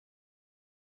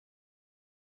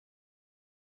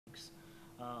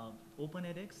open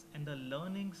edX and the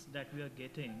learnings that we are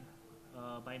getting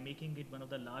by making it one of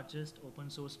the largest open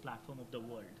source platform of the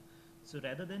world. So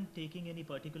rather than taking any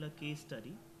particular case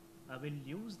study, I will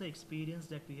use the experience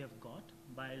that we have got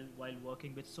while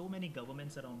working with so many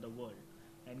governments around the world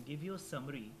and give you a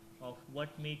summary of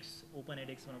what makes open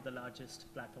edX one of the largest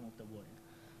platform of the world.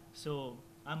 So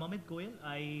I'm Amit Goyal.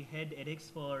 I head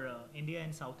edX for India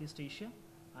and Southeast Asia.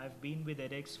 I've been with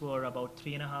edX for about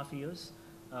 3.5 years.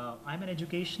 I'm an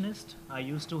educationist. I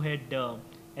used to head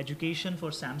education for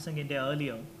Samsung India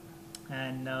earlier,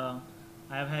 and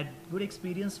I've had good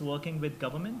experience working with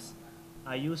governments.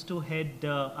 I used to head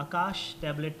Akash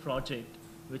Tablet project,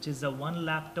 which is a one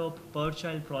laptop per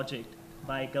child project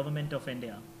by Government of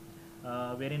India,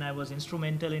 wherein I was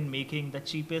instrumental in making the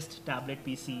cheapest tablet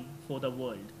PC for the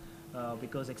world,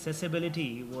 because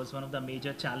accessibility was one of the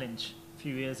major challenge a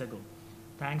few years ago,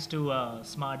 thanks to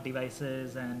smart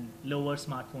devices and lower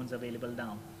smartphones available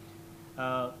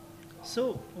now.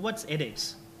 So what's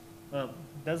edX?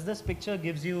 Does this picture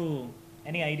gives you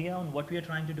any idea on what we are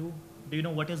trying to do? Do you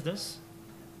know what is this?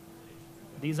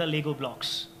 These are Lego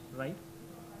blocks, right?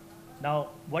 Now,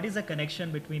 what is the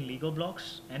connection between Lego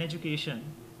blocks and education?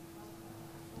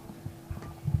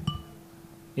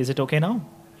 Is it okay now?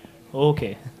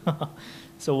 Okay.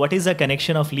 So what is the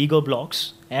connection of Lego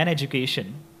blocks and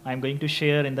education? I'm going to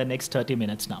share in the next 30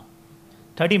 minutes now.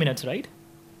 30 minutes, right?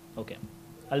 Okay.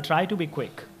 I'll try to be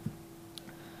quick.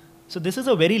 So this is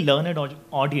a very learned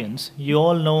audience. You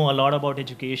all know a lot about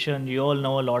education. You all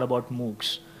know a lot about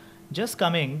MOOCs. Just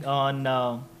coming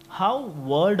on how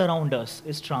world around us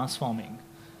is transforming.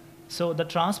 So the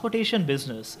transportation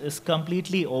business is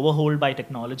completely overhauled by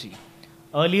technology.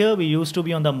 Earlier, we used to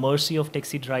be on the mercy of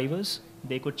taxi drivers.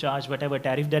 They could charge whatever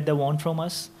tariff that they want from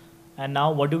us. And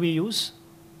now what do we use?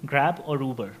 Grab or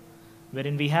Uber,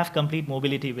 wherein we have complete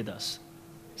mobility with us.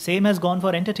 Same has gone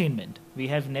for entertainment. We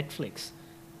have Netflix.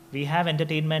 We have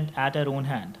entertainment at our own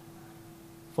hand.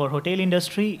 For hotel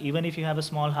industry, even if you have a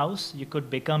small house, you could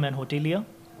become an hotelier.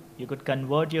 You could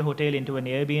convert your hotel into an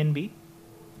Airbnb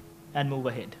and move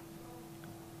ahead.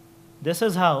 This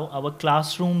is how our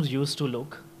classrooms used to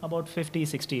look about 50,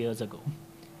 60 years ago.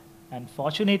 And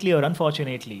fortunately or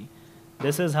unfortunately,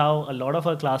 this is how a lot of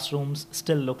our classrooms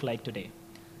still look like today.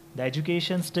 The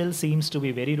education still seems to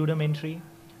be very rudimentary,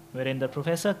 wherein the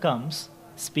professor comes,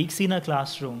 speaks in a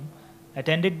classroom,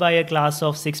 attended by a class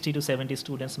of 60 to 70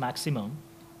 students maximum.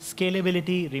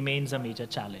 Scalability remains a major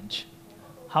challenge.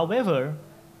 However,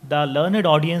 the learned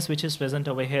audience which is present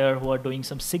over here who are doing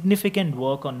some significant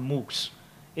work on MOOCs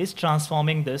is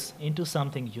transforming this into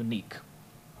something unique.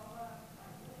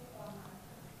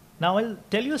 Now I'll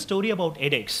tell you a story about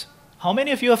edX. How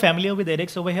many of you are familiar with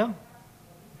edX over here?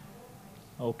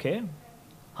 Okay.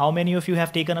 How many of you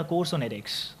have taken a course on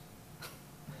edX?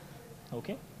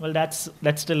 Okay, well that's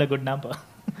still a good number.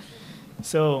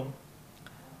 So,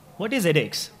 what is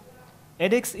edX?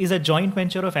 edX is a joint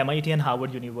venture of MIT and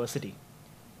Harvard University.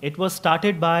 It was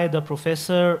started by the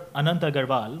Professor Anant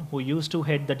Agarwal, who used to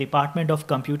head the Department of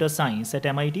Computer Science at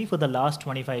MIT for the last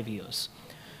 25 years.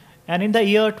 And in the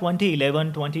year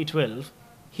 2011, 2012,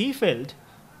 he felt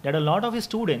that a lot of his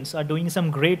students are doing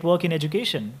some great work in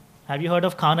education. Have you heard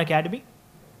of Khan Academy?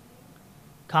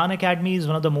 Khan Academy is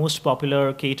one of the most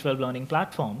popular K-12 learning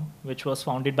platform, which was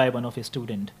founded by one of his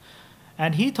students.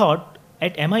 And he thought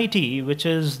at MIT, which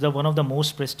is one of the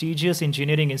most prestigious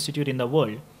engineering institute in the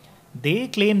world, they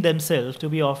claim themselves to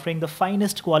be offering the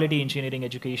finest quality engineering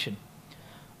education.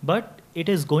 But it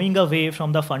is going away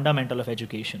from the fundamental of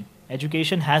education.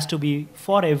 Education has to be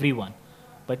for everyone.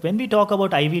 But when we talk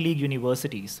about Ivy League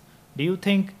universities, do you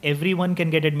think everyone can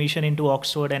get admission into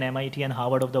Oxford and MIT and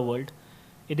Harvard of the world?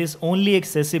 It is only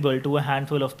accessible to a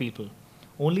handful of people.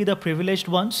 Only the privileged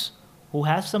ones who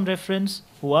have some reference,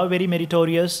 who are very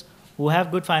meritorious, who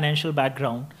have good financial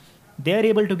background, they are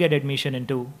able to get admission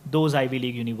into those Ivy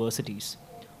League universities.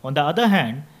 On the other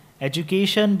hand,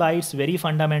 education by its very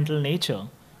fundamental nature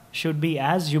should be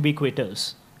as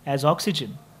ubiquitous as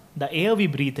oxygen, the air we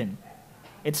breathe in.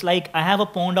 It's like I have a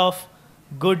pond of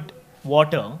good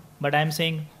water, but I'm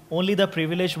saying only the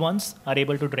privileged ones are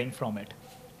able to drink from it,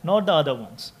 not the other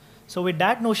ones. So with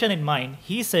that notion in mind,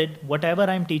 he said, whatever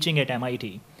I'm teaching at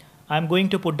MIT, I'm going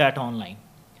to put that online.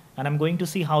 And I'm going to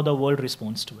see how the world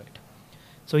responds to it.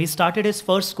 So he started his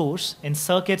first course in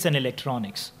circuits and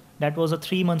electronics. That was a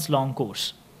 3 months long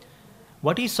course.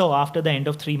 What he saw after the end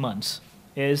of 3 months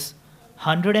is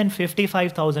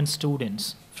 155,000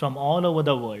 students from all over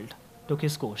the world took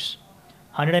his course.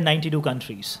 192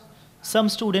 countries. Some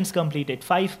students completed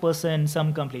 5%,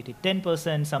 some completed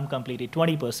 10%, some completed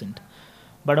 20%.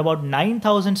 But about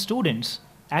 9,000 students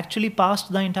actually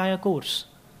passed the entire course.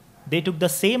 they took the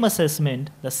same assessment,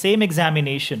 the same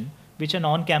examination, which an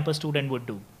on-campus student would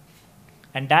do.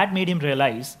 And that made him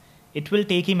realize it will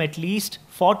take him at least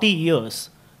 40 years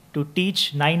to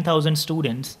teach 9,000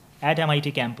 students at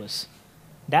MIT campus.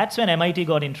 That's when MIT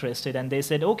got interested, and they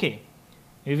said, okay,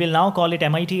 we will now call it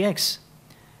MITx.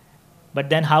 But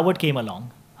then Harvard came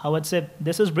along. Harvard said,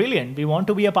 this is brilliant. We want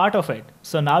to be a part of it.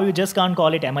 So now you just can't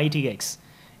call it MITx.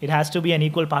 It has to be an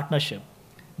equal partnership.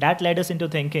 That led us into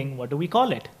thinking, what do we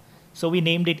call it? So we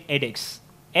named it edX.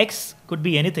 X could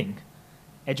be anything.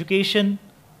 Education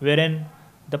wherein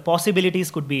the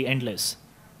possibilities could be endless.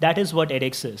 That is what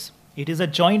edX is. It is a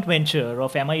joint venture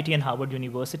of MIT and Harvard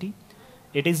University.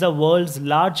 It is the world's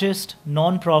largest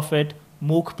non-profit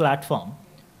MOOC platform.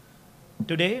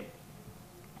 Today,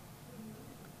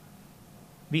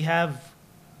 we have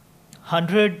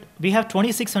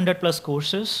 2,600 plus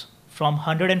courses from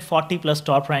 140 plus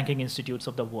top ranking institutes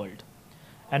of the world.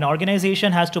 An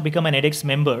organization has to become an edX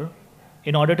member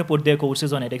in order to put their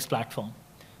courses on edX platform.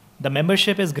 The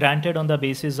membership is granted on the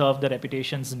basis of the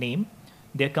reputation's name,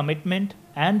 their commitment,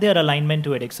 and their alignment to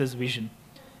edX's vision.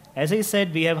 As I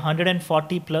said, we have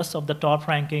 140 plus of the top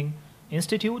ranking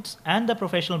institutes and the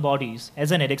professional bodies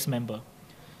as an edX member.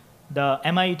 The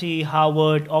MIT,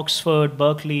 Harvard, Oxford,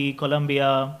 Berkeley,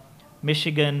 Columbia,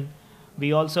 Michigan.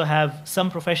 We also have some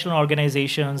professional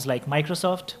organizations like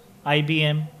Microsoft,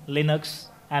 IBM, Linux,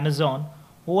 Amazon,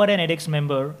 who are an edX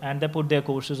member, and they put their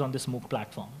courses on this MOOC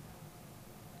platform.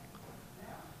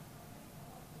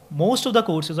 Most of the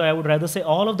courses, or I would rather say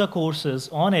all of the courses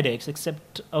on edX,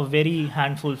 except a very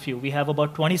handful few. We have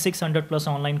about 2,600 plus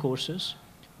online courses.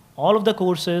 All of the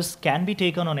courses can be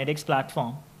taken on edX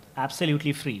platform,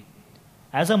 absolutely free.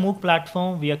 As a MOOC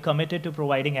platform, we are committed to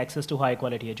providing access to high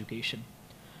quality education.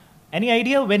 Any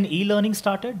idea when e-learning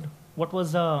started? What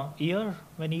was the year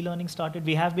when e-learning started?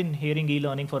 We have been hearing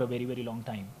e-learning for a very, very long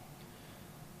time.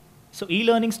 So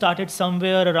e-learning started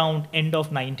somewhere around end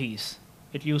of 90s.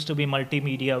 It used to be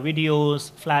multimedia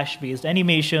videos, flash-based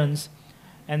animations,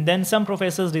 and then some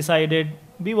professors decided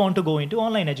we want to go into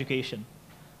online education.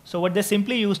 So what they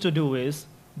simply used to do is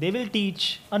they will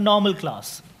teach a normal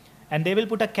class, and they will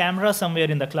put a camera somewhere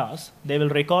in the class. They will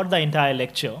record the entire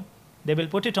lecture. They will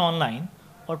put it online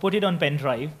or put it on pen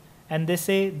drive, and they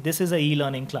say this is an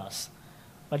e-learning class.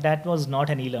 But that was not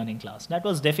an e-learning class. That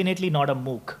was definitely not a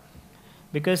MOOC.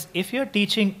 Because if you're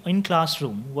teaching in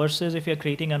classroom versus if you're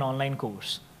creating an online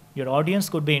course, your audience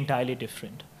could be entirely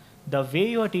different. The way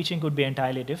you are teaching could be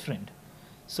entirely different.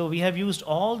 So we have used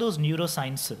all those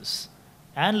neurosciences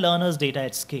and learners' data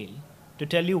at scale to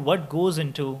tell you what goes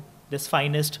into this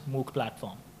finest MOOC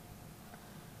platform.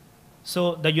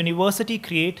 So the university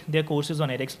create their courses on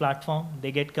edX platform.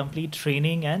 They get complete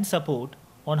training and support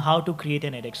on how to create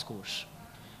an edX course.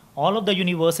 All of the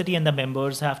university and the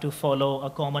members have to follow a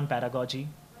common pedagogy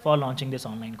for launching this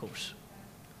online course.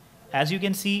 As you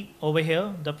can see over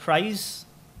here, the price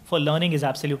for learning is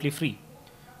absolutely free,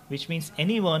 which means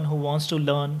anyone who wants to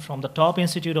learn from the top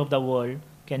institute of the world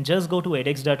can just go to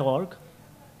edX.org,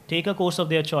 take a course of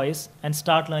their choice, and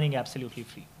start learning absolutely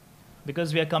free.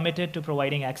 Because we are committed to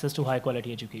providing access to high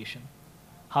quality education.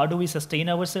 How do we sustain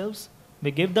ourselves?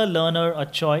 We give the learner a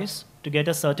choice to get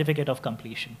a certificate of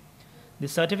completion. The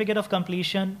certificate of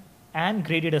completion and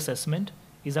graded assessment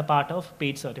is a part of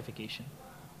paid certification.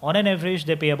 On an average,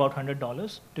 they pay about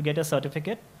 $100 to get a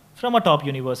certificate from a top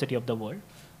university of the world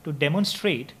to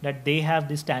demonstrate that they have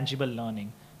this tangible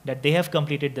learning, that they have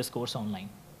completed this course online.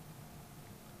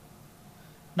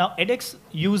 Now, edX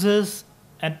uses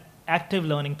an active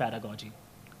learning pedagogy.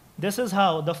 This is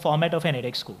how the format of an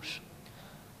edX course.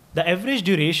 The average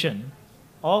duration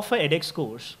of an edX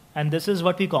course, and this is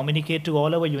what we communicate to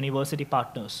all our university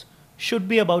partners, should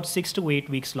be about 6 to 8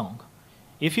 weeks long.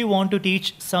 If you want to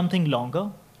teach something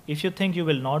longer, if you think you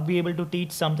will not be able to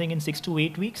teach something in 6 to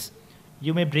 8 weeks,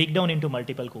 you may break down into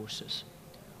multiple courses.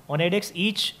 On edX,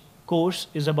 each course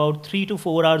is about 3 to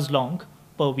 4 hours long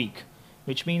per week,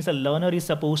 which means a learner is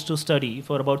supposed to study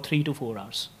for about 3 to 4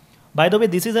 hours. By the way,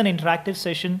 this is an interactive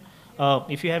session.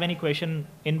 If you have any question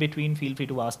in between, feel free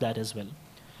to ask that as well.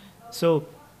 So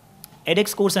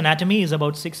edX course anatomy is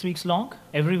about 6 weeks long.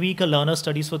 Every week, a learner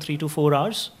studies for 3 to 4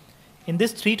 hours. In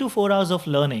this 3 to 4 hours of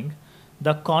learning,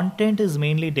 the content is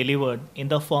mainly delivered in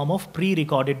the form of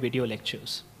pre-recorded video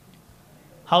lectures.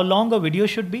 How long a video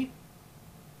should be?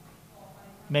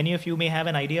 Many of you may have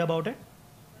an idea about it.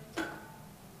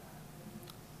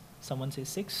 Someone says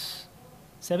 6,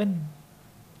 7?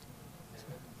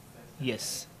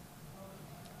 Yes.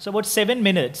 So about 7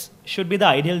 minutes should be the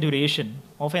ideal duration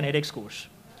of an edX course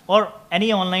or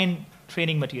any online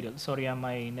training material. Sorry,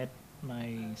 my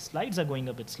slides are going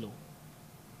a bit slow.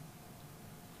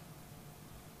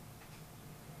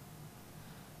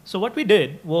 So what we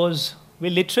did was we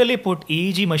literally put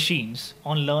EEG machines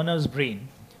on learners' brain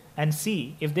and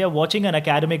see if they are watching an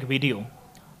academic video,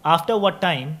 after what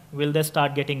time will they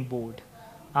start getting bored?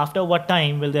 After what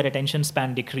time will their attention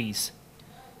span decrease?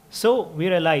 So we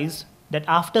realized that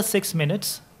after 6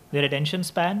 minutes, their attention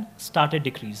span started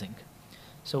decreasing.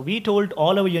 So we told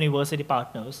all our university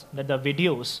partners that the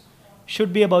videos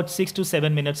should be about 6 to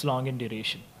 7 minutes long in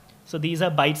duration. So these are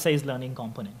bite-sized learning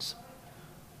components.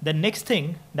 The next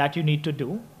thing that you need to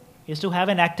do is to have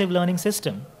an active learning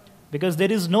system, because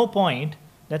there is no point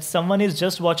that someone is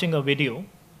just watching a video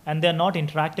and they're not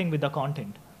interacting with the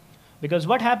content. Because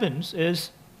what happens is,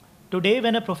 today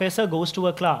when a professor goes to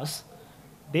a class,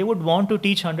 they would want to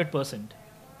teach 100%.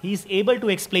 He's able to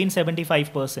explain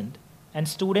 75%, and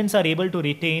students are able to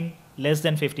retain less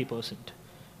than 50%,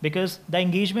 because the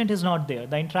engagement is not there,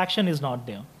 the interaction is not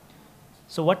there.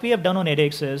 So what we have done on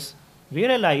edX is, we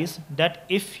realize that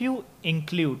if you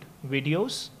include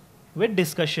videos with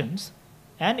discussions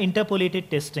and interpolated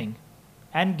testing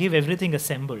and give everything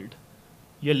assembled,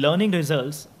 your learning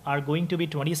results are going to be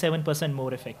 27%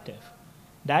 more effective.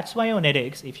 That's why on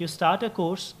edX, if you start a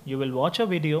course, you will watch a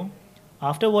video.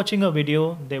 After watching a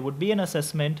video, there would be an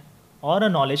assessment or a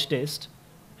knowledge test,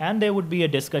 and there would be a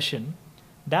discussion.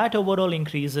 That overall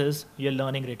increases your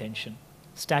learning retention.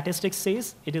 Statistics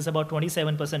says it is about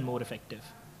 27% more effective.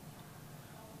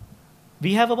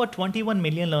 We have about 21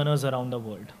 million learners around the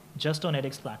world, just on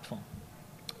edX platform.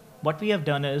 What we have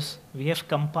done is, we have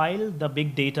compiled the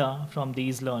big data from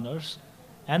these learners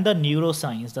and the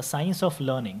neuroscience, the science of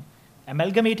learning,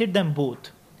 amalgamated them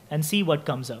both, and see what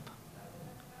comes up.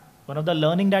 One of the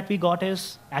learning that we got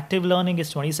is, active learning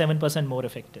is 27% more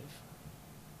effective.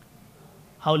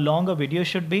 How long a video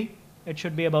should be? It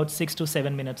should be about 6 to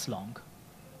 7 minutes long.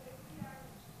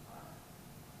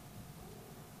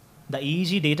 The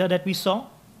EEG data that we saw,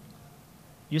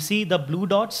 you see the blue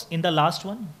dots in the last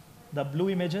one, the blue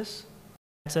images,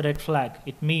 that's a red flag.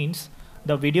 It means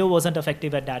the video wasn't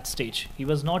effective at that stage. He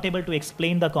was not able to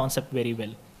explain the concept very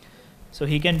well. So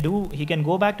he can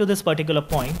go back to this particular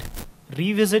point,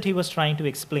 revisit he was trying to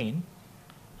explain,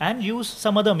 and use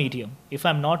some other medium. If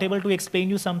I'm not able to explain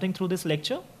you something through this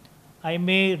lecture, I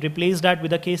may replace that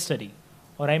with a case study,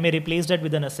 or I may replace that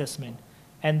with an assessment,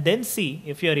 and then see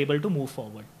if you're able to move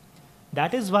forward.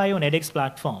 That is why on edX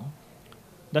platform,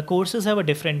 the courses have a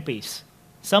different pace.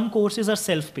 Some courses are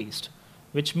self-paced,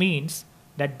 which means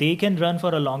that they can run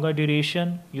for a longer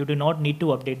duration. You do not need to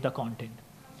update the content.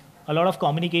 A lot of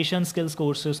communication skills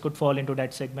courses could fall into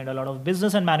that segment. A lot of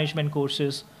business and management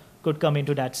courses could come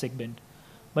into that segment.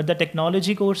 But the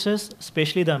technology courses,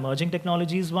 especially the emerging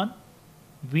technologies one,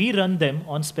 we run them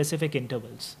on specific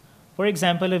intervals. For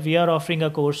example, if we are offering a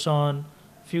course on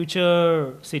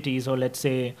future cities, or let's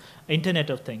say Internet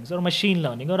of Things, or machine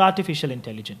learning, or artificial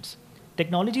intelligence,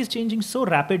 technology is changing so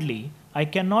rapidly, I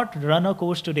cannot run a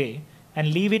course today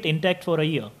and leave it intact for a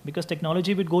year, because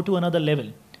technology would go to another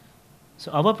level.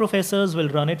 So our professors will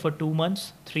run it for 2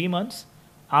 months, 3 months.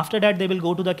 After that, they will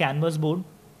go to the Canvas board,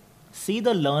 see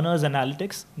the learner's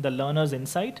analytics, the learner's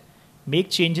insight, make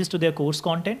changes to their course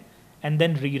content, and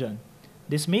then rerun.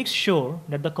 This makes sure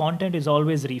that the content is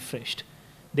always refreshed.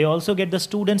 They also get the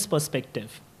student's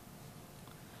perspective.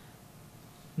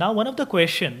 Now, one of the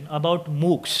questions about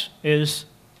MOOCs is,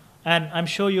 and I'm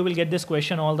sure you will get this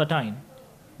question all the time,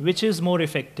 which is more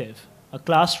effective, a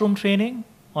classroom training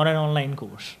or an online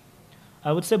course?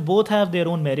 I would say both have their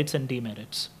own merits and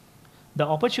demerits. The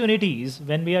opportunities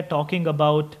when we are talking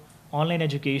about online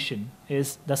education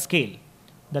is the scale.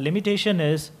 The limitation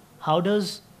is, how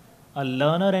does a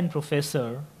learner and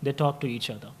professor, they talk to each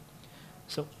other?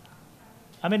 So,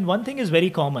 I mean, one thing is very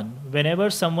common.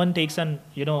 Whenever someone takes a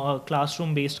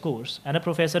classroom-based course and a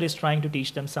professor is trying to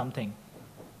teach them something,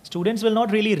 students will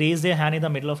not really raise their hand in the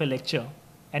middle of a lecture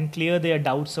and clear their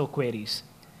doubts or queries.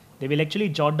 They will actually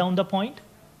jot down the point,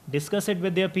 discuss it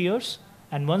with their peers,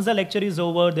 and once the lecture is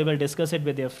over, they will discuss it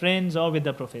with their friends or with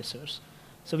the professors.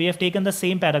 So we have taken the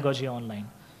same pedagogy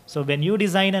online. So when you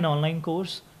design an online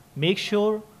course, make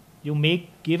sure you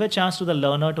give a chance to the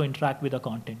learner to interact with the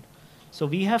content. So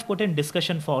we have put in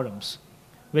discussion forums,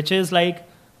 which is like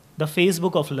the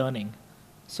Facebook of learning.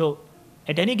 So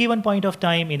at any given point of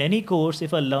time in any course,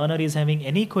 if a learner is having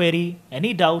any query,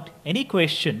 any doubt, any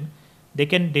question, they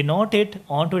can denote it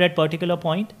onto that particular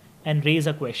point and raise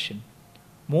a question.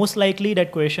 Most likely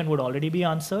that question would already be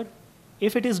answered.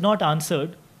 If it is not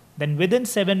answered, then within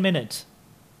 7 minutes,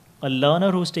 a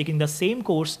learner who's taking the same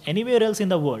course anywhere else in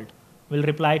the world will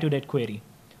reply to that query,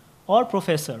 or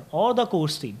professor, or the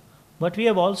course team. What we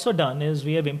have also done is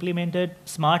we have implemented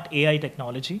smart AI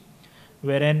technology,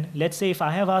 wherein, let's say if I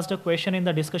have asked a question in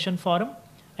the discussion forum,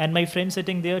 and my friend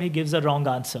sitting there, he gives a wrong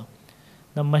answer.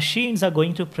 The machines are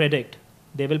going to predict.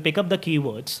 They will pick up the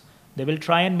keywords. They will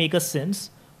try and make a sense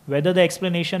whether the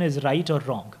explanation is right or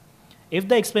wrong. If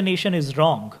the explanation is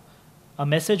wrong, a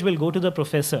message will go to the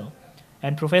professor,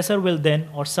 and professor will then,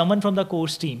 or someone from the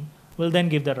course team, will then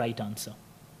give the right answer.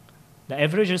 The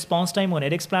average response time on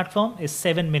edX platform is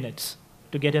 7 minutes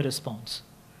to get a response.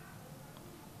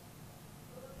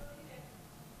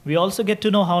 We also get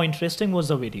to know how interesting was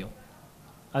the video.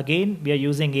 Again, we are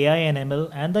using AI and ML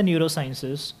and the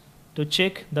neurosciences to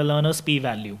check the learner's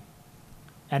p-value.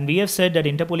 And we have said that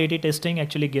interpolated testing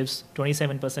actually gives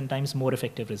 27% times more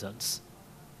effective results.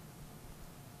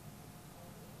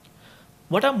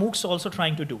 What are MOOCs also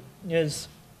trying to do is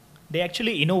they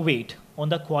actually innovate on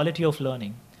the quality of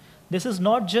learning. This is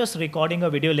not just recording a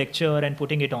video lecture and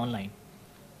putting it online.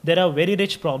 There are very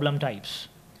rich problem types.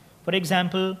 For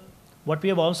example, what we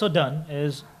have also done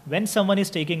is when someone is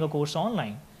taking a course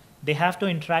online, they have to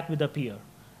interact with a peer.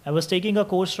 I was taking a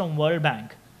course from World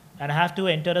Bank, and I have to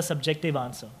enter a subjective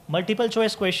answer. Multiple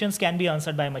choice questions can be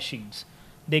answered by machines.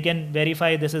 They can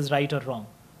verify this is right or wrong.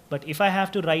 But if I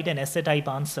have to write an essay type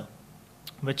answer,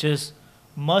 which is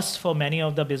must for many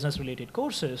of the business related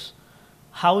courses,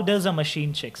 how does a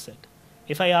machine check it?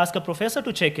 If I ask a professor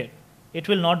to check it, it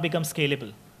will not become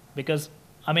scalable because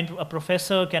a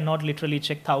professor cannot literally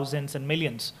check thousands and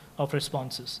millions of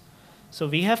responses. So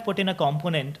we have put in a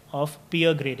component of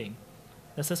peer grading.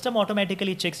 The system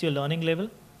automatically checks your learning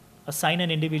level, assign an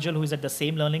individual who is at the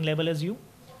same learning level as you.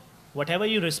 Whatever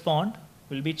you respond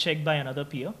will be checked by another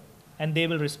peer, and they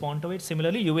will respond to it.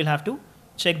 Similarly, you will have to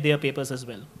check their papers as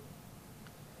well.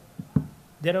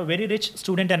 There are very rich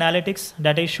student analytics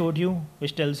that I showed you,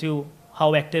 which tells you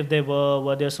how active they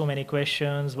were there so many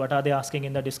questions, what are they asking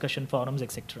in the discussion forums,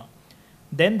 etc.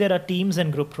 Then there are teams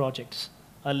and group projects.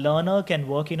 A learner can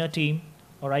work in a team,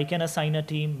 or I can assign a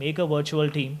team, make a virtual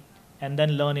team, and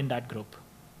then learn in that group.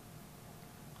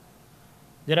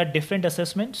 There are different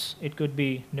assessments. It could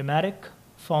be numeric,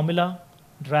 formula,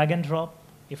 drag and drop.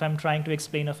 If I'm trying to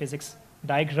explain a physics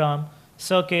diagram,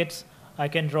 circuits, I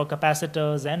can draw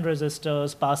capacitors and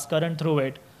resistors, pass current through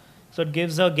it. So it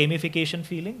gives a gamification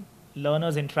feeling.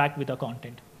 Learners interact with the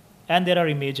content. And there are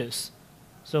images.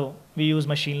 So we use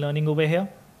machine learning over here.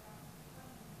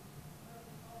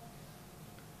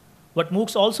 What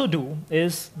MOOCs also do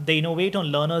is they innovate on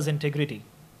learners' integrity.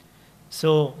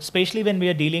 So especially when we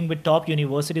are dealing with top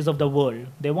universities of the world,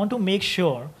 they want to make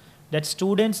sure that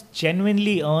students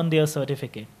genuinely earn their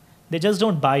certificate. They just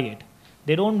don't buy it.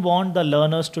 They don't want the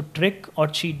learners to trick or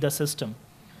cheat the system.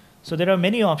 So there are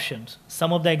many options.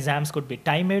 Some of the exams could be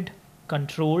timed,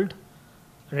 controlled,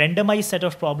 randomized set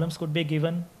of problems could be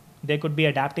given. There could be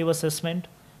adaptive assessment.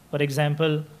 For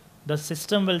example, the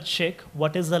system will check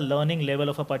what is the learning level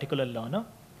of a particular learner,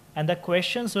 and the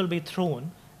questions will be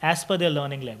thrown as per their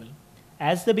learning level.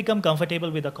 As they become comfortable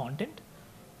with the content,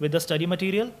 with the study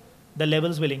material, the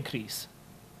levels will increase.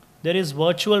 There is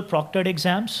virtual proctored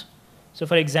exams. So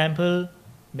for example,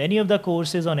 many of the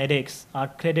courses on edX are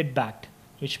credit-backed,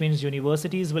 which means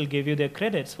universities will give you their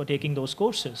credits for taking those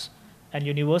courses. And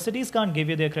universities can't give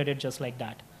you their credit just like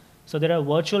that. So there are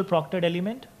virtual proctored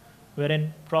element,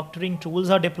 wherein proctoring tools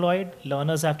are deployed.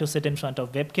 Learners have to sit in front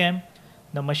of webcam.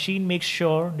 The machine makes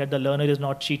sure that the learner is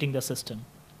not cheating the system.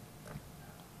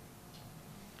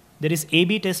 There is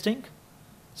A/B testing.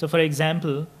 So for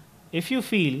example, if you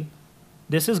feel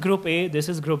this is group A, this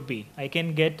is group B, I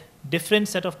can get different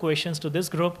set of questions to this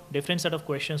group, different set of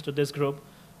questions to this group.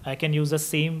 I can use the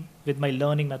same with my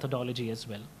learning methodology as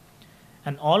well.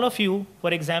 And all of you,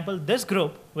 for example, this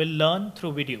group will learn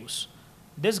through videos.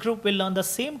 This group will learn the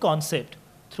same concept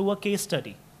through a case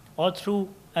study, or through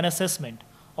an assessment,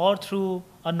 or through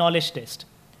a knowledge test.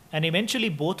 And eventually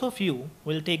both of you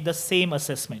will take the same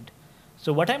assessment.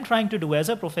 So what I'm trying to do as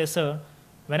a professor,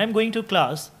 when I'm going to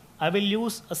class, I will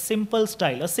use a simple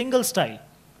style, a single style,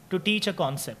 to teach a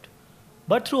concept.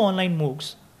 But through online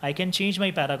MOOCs, I can change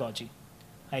my pedagogy.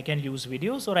 I can use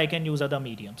videos, or I can use other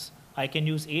mediums. I can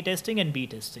use A testing and B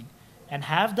testing, and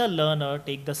have the learner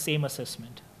take the same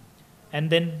assessment, and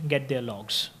then get their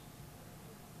logs.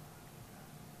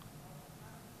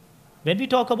 When we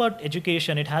talk about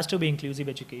education, it has to be inclusive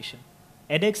education.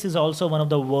 edX is also one of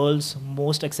the world's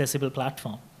most accessible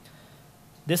platform.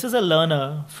 This is a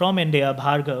learner from India,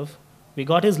 Bhargav. We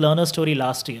got his learner story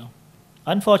last year.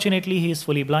 Unfortunately, he is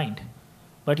fully blind,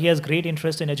 but he has great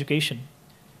interest in education.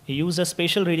 He used a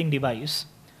spatial reading device,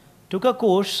 took a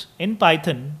course in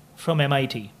Python from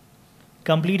MIT,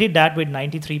 completed that with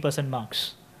 93%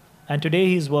 marks, and today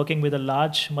he is working with a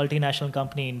large multinational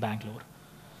company in Bangalore.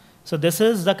 So this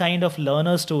is the kind of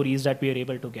learner stories that we are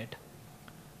able to get.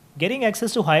 Getting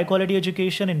access to higher quality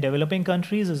education in developing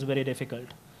countries is very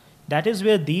difficult. That is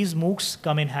where these MOOCs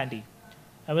come in handy.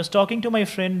 I was talking to my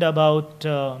friend about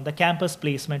the campus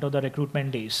placement or the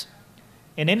recruitment days.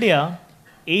 In India,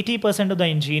 80% of the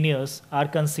engineers are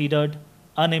considered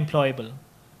unemployable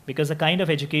because the kind of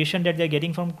education that they're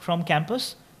getting from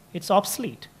campus, it's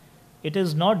obsolete. It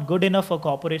is not good enough for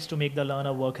corporates to make the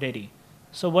learner work ready.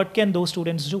 So what can those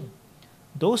students do?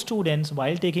 Those students,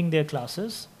 while taking their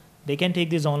classes, they can take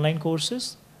these online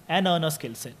courses and earn a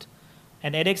skill set.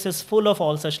 And edX is full of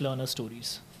all such learner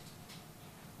stories.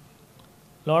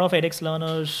 A lot of edX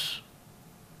learners,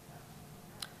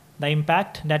 the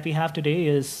impact that we have today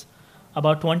is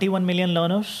about 21 million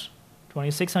learners,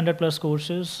 2,600 plus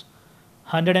courses,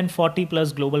 140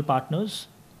 plus global partners,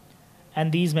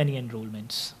 and these many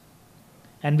enrollments.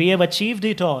 And we have achieved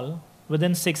it all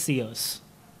within 6 years.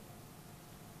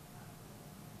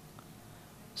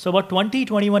 So about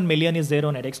 21 million is there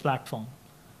on edX platform.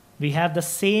 We have the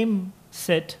same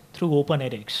set through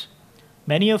OpenEdX.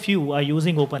 Many of you are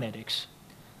using OpenEdX.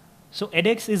 So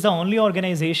edX is the only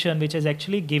organization which has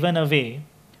actually given away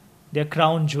their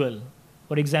crown jewel.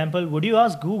 For example, would you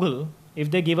ask Google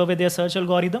if they give away their search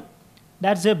algorithm?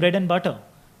 That's their bread and butter.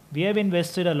 We have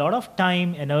invested a lot of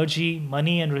time, energy,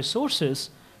 money, and resources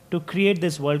to create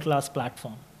this world-class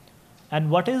platform. And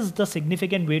what is the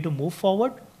significant way to move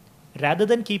forward? Rather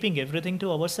than keeping everything to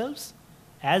ourselves,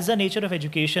 as the nature of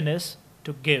education is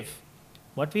to give.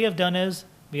 What we have done is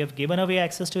we have given away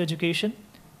access to education.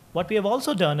 What we have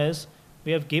also done is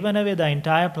we have given away the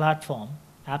entire platform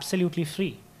absolutely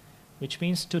free, which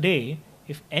means today,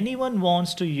 if anyone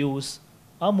wants to use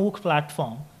a MOOC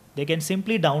platform, they can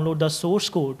simply download the source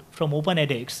code from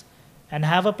OpenEdX and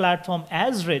have a platform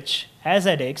as rich as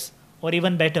edX or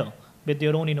even better with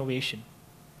their own innovation.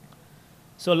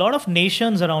 So a lot of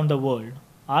nations around the world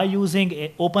are using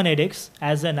OpenEdX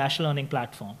as a national learning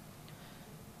platform.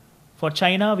 For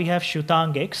China, we have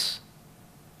XUTANG.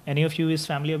 Any of you is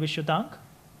familiar with XUTANG?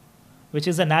 Which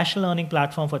is a national learning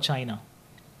platform for China,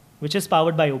 which is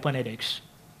powered by OpenEdX.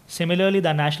 Similarly,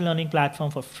 the national learning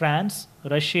platform for France,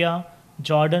 Russia,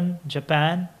 Jordan,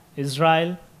 Japan,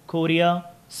 Israel, Korea,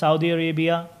 Saudi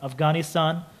Arabia,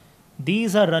 Afghanistan,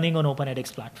 these are running on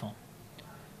OpenEdX platform.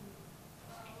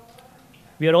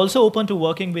 We are also open to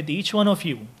working with each one of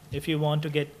you if you want to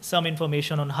get some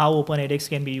information on how OpenEdX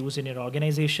can be used in your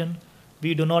organization.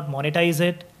 We do not monetize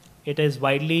it. It is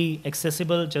widely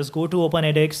accessible. Just go to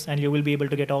OpenEdX and you will be able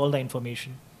to get all the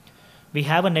information. We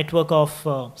have a network of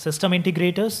system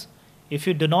integrators. If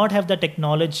you do not have the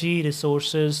technology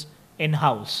resources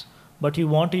in-house, but you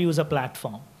want to use a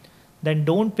platform, then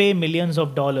don't pay millions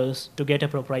of dollars to get a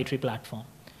proprietary platform.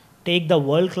 Take the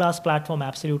world-class platform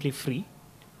absolutely free.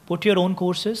 Put your own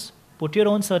courses, put your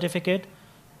own certificate,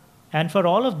 and for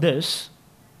all of this,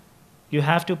 you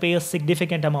have to pay a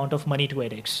significant amount of money to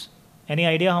edX. Any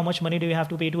idea how much money do you have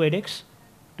to pay to edX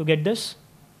to get this?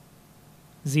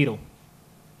 Zero.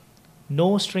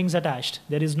 No strings attached.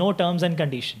 There is no terms and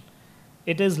condition.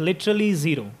 It is literally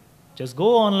zero. Just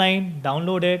go online,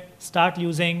 download it, start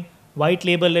using, white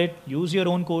label it, use your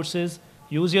own courses,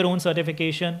 use your own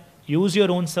certification, use your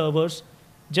own servers,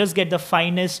 just get the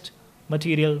finest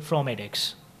material from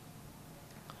edX.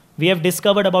 We have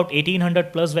discovered about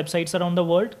 1,800 plus websites around the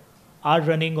world are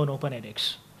running on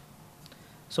OpenEdX.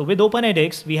 So with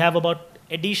OpenEdX, we have about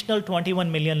additional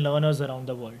 21 million learners around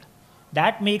the world.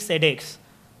 That makes edX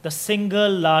the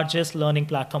single largest learning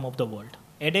platform of the world.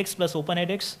 edX plus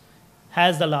OpenEdX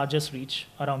has the largest reach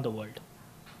around the world.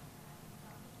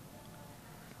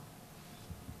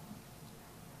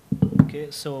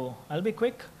 Okay, so I'll be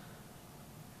quick.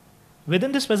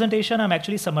 Within this presentation, I'm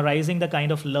actually summarizing the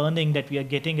kind of learning that we are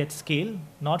getting at scale,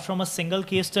 not from a single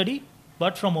case study,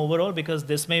 but from overall, because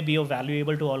this may be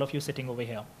valuable to all of you sitting over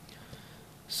here.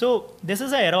 So this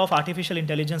is an era of artificial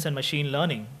intelligence and machine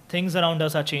learning. Things around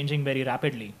us are changing very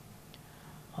rapidly.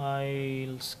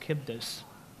 I'll skip this.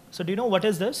 So do you know what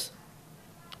is this?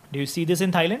 Do you see this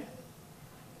in Thailand?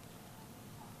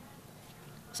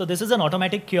 So this is an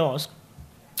automatic kiosk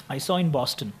I saw in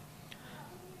Boston.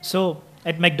 So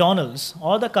at McDonald's,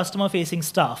 all the customer-facing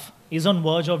staff is on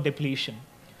verge of depletion.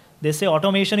 They say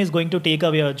automation is going to take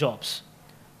away our jobs.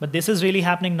 But this is really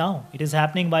happening now. It is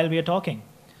happening while we are talking.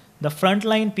 The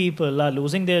frontline people are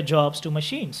losing their jobs to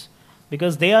machines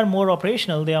because they are more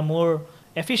operational, they are more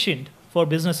efficient for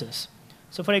businesses.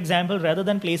 So for example, rather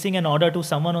than placing an order to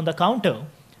someone on the counter,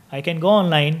 I can go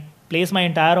online, place my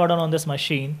entire order on this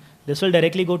machine. This will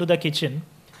directly go to the kitchen.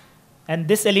 And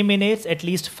this eliminates at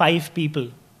least 5 people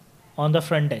on the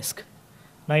front desk.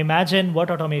 Now imagine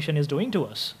what automation is doing to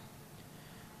us.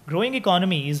 Growing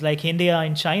economies like India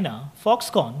and China,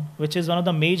 Foxconn, which is one of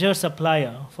the major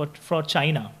supplier for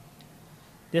China,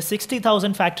 their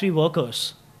 60,000 factory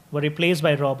workers were replaced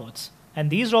by robots. And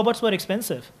these robots were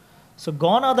expensive. So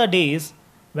gone are the days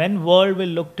when world will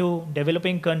look to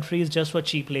developing countries just for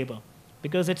cheap labor.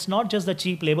 Because it's not just the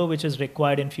cheap labor which is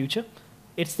required in future,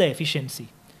 it's the efficiency.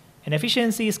 And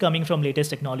efficiency is coming from latest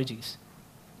technologies.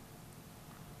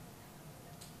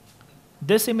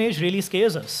 This image really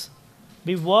scares us.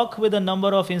 We work with a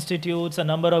number of institutes, a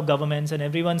number of governments, and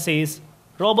everyone says,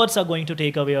 robots are going to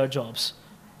take away our jobs.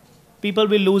 People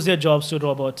will lose their jobs to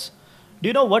robots. Do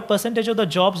you know what percentage of the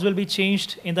jobs will be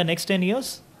changed in the next 10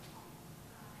 years?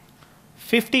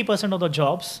 50% of the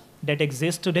jobs that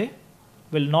exist today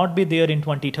will not be there in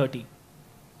 2030.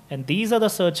 And these are the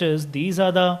searches, these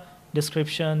are the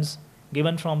descriptions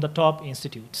given from the top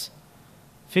institutes.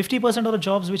 50% of the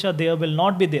jobs which are there will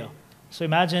not be there. So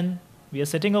imagine we are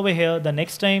sitting over here, the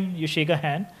next time you shake a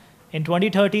hand, in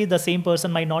 2030, the same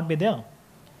person might not be there.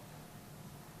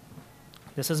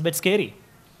 This is a bit scary.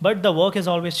 But the work has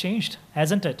always changed,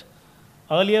 hasn't it?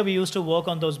 Earlier, we used to work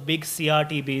on those big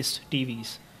CRT-based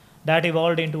TVs. That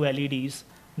evolved into LEDs.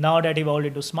 Now that evolved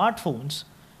into smartphones.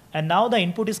 And now the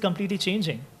input is completely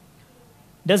changing.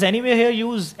 Does anyone here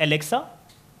use Alexa?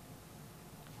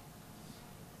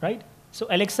 Right? So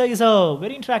Alexa is a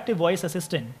very interactive voice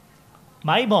assistant.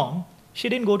 My mom, she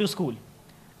didn't go to school.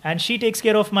 And she takes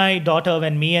care of my daughter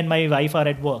when me and my wife are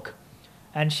at work.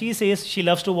 And she says she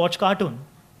loves to watch cartoon.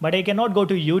 But I cannot go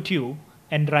to YouTube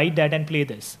and write that and play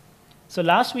this. So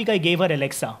last week I gave her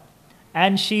Alexa.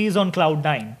 And she is on cloud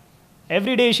 9.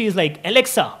 Every day she is like,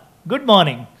 Alexa, good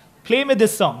morning. Play me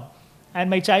this song. And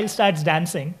my child starts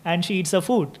dancing and she eats her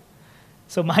food.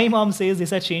 So my mom says this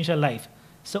has changed her life.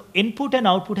 So input and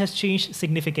output has changed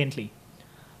significantly.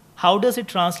 How does it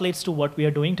translate to what we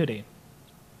are doing today?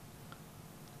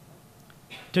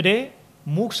 Today,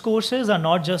 MOOCs courses are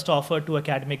not just offered to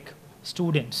academic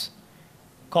students.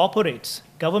 Corporates,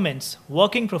 governments,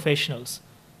 working professionals,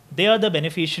 they are the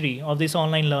beneficiary of this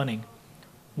online learning.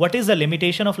 What is the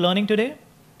limitation of learning today?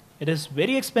 It is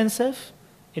very expensive.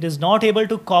 It is not able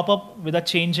to cope up with a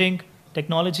changing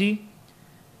technology.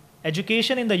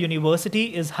 Education in the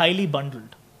university is highly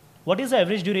bundled. What is the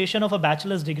average duration of a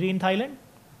bachelor's degree in Thailand?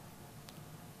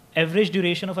 Average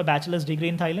duration of a bachelor's degree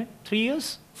in Thailand? 3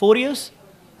 years? 4 years?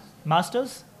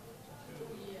 Masters?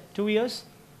 2 years?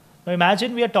 Now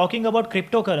imagine we are talking about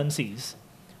cryptocurrencies.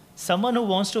 Someone who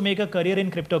wants to make a career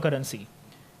in cryptocurrency.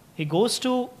 He goes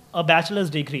to a bachelor's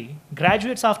degree,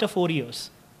 graduates after 4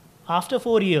 years. After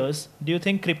 4 years, do you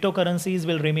think cryptocurrencies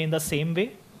will remain the same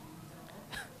way?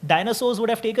 Dinosaurs would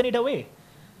have taken it away.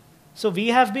 So we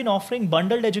have been offering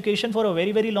bundled education for a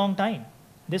very, very long time.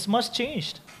 This must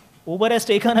change. Uber has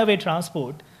taken away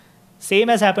transport. Same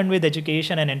has happened with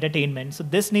education and entertainment. So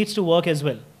this needs to work as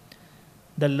well.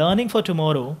 The learning for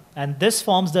tomorrow, and this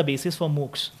forms the basis for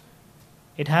MOOCs.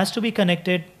 It has to be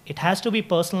connected. It has to be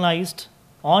personalized,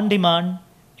 on demand,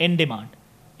 in demand,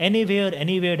 anywhere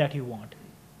that you want.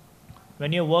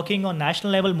 When you're working on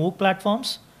national level MOOC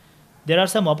platforms, there are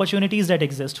some opportunities that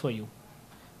exist for you.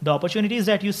 The opportunities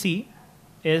that you see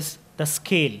is the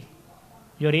scale.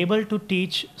 You're able to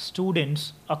teach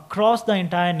students across the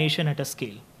entire nation at a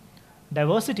scale.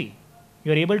 Diversity.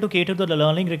 You're able to cater to the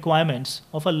learning requirements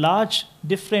of a large,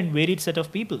 different, varied set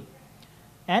of people.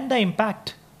 And the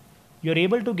impact. You're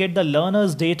able to get the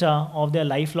learners' data of their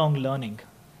lifelong learning.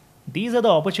 These are the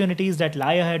opportunities that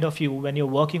lie ahead of you when you're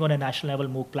working on a national level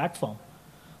MOOC platform.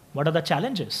 What are the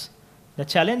challenges? The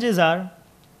challenges are,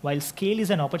 while scale is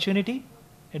an opportunity,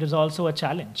 it is also a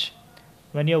challenge.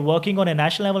 When you're working on a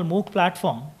national level MOOC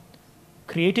platform,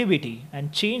 creativity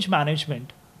and change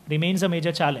management remains a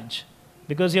major challenge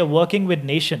because you're working with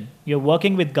nation, you're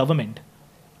working with government.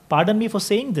 Pardon me for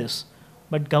saying this,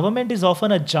 but government is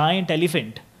often a giant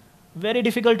elephant, very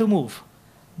difficult to move.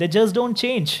 They just don't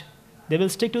change. They will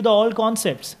stick to the old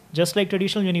concepts, just like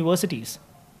traditional universities.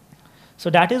 So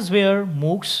that is where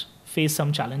MOOCs face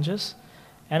some challenges.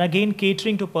 And again,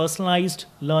 catering to personalized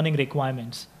learning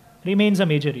requirements remains a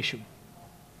major issue.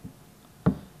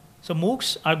 So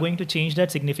MOOCs are going to change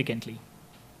that significantly.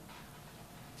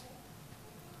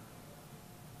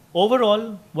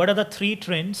 Overall, what are the 3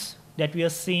 trends that we are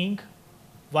seeing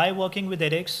while working with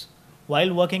edX,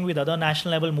 while working with other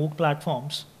national level MOOC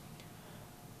platforms?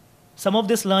 Some of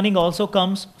this learning also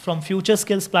comes from Future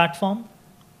Skills platform.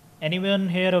 Anyone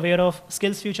here aware of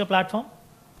Skills Future platform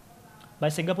by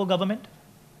Singapore government?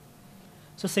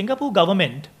 So Singapore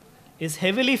government is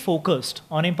heavily focused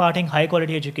on imparting high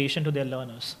quality education to their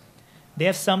learners. They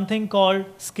have something called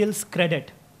Skills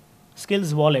Credit,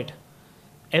 Skills Wallet.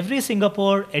 every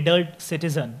Singapore adult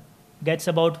citizen gets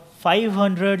about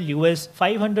 500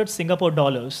 Singapore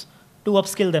dollars to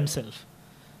upskill themselves.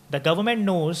 The government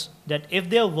knows that if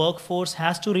their workforce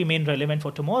has to remain relevant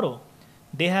for tomorrow,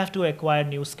 they have to acquire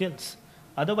new skills.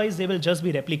 Otherwise, they will just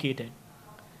be replicated.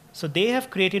 So they have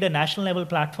created a national level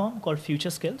platform called Future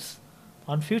Skills.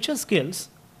 On Future Skills,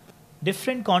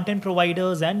 different content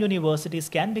providers and universities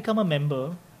can become a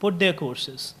member, put their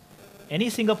courses. Any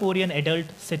Singaporean adult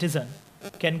citizen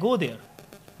can go there,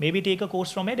 maybe take a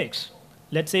course from edX.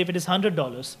 Let's say if it is $100,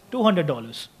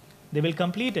 $200, they will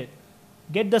complete it,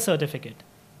 get the certificate,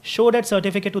 show that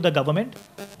certificate to the government,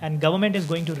 and government is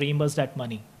going to reimburse that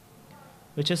money,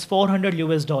 which is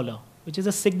 $400, which is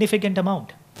a significant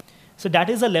amount. So that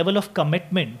is a level of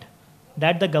commitment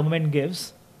that the government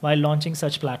gives while launching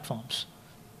such platforms.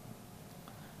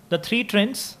 The three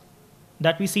trends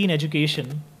that we see in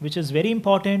education, which is very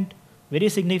important, very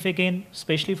significant,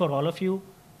 especially for all of you,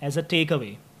 as a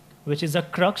takeaway, which is the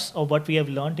crux of what we have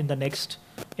learned in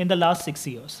the last 6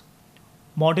 years.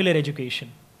 Modular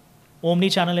education,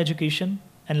 omni-channel education,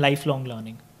 and lifelong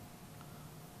learning.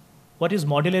 What is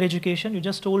modular education? You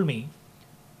just told me.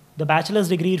 The bachelor's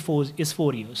degree is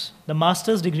 4 years. The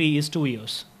master's degree is 2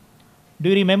 years. Do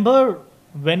you remember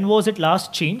when was it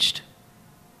last changed?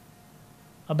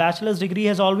 A bachelor's degree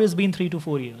has always been 3 to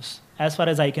 4 years, as far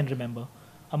as I can remember.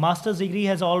 A master's degree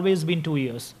has always been 2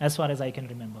 years, as far as I can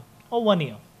remember, or 1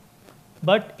 year.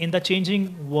 But in the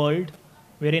changing world,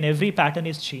 wherein every pattern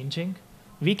is changing,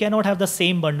 we cannot have the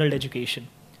same bundled education.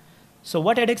 So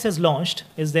what edX has launched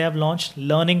is they have launched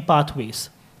learning pathways.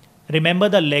 Remember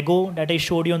the Lego that I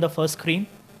showed you on the first screen?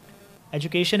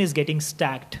 Education is getting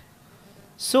stacked.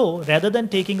 So rather than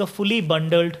taking a fully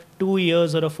bundled 2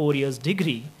 years or a 4 years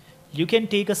degree, you can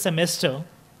take a semester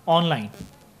online.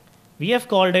 We have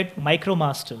called it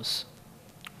MicroMasters.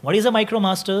 What is a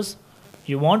MicroMasters?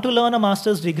 You want to learn a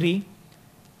master's degree,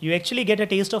 you actually get a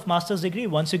taste of master's degree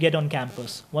once you get on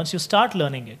campus, once you start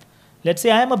learning it. Let's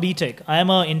say I am a BITEC, I am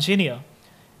an engineer,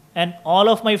 and all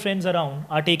of my friends around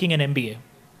are taking an MBA.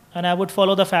 And I would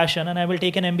follow the fashion and I will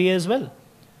take an MBA as well.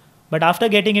 But after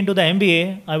getting into the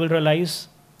MBA, I will realize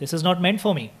this is not meant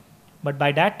for me. But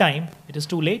by that time, it is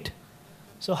too late.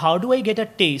 So how do I get a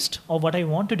taste of what I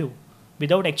want to do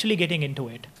without actually getting into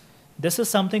it? This is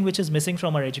something which is missing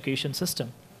from our education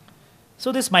system.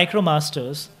 So this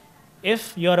MicroMasters,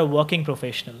 if you're a working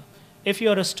professional, if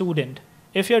you're a student,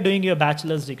 if you're doing your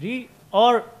bachelor's degree,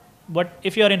 or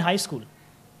if you're in high school,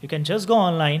 you can just go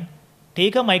online,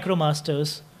 take a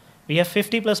MicroMasters. We have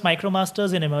 50 plus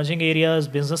MicroMasters in emerging areas,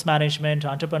 business management,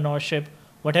 entrepreneurship,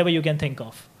 whatever you can think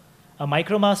of. A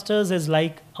MicroMasters is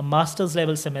like a master's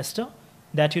level semester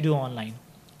that you do online.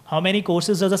 How many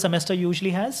courses does a semester usually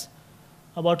has?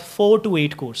 About 4 to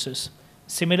 8 courses.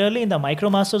 Similarly, in the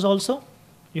MicroMasters also,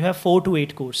 you have 4 to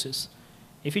 8 courses.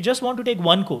 If you just want to take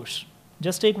one course,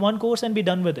 just take one course and be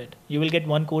done with it. You will get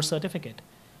one course certificate.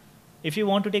 If you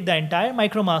want to take the entire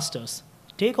MicroMasters,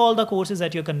 take all the courses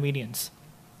at your convenience.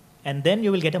 And then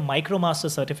you will get a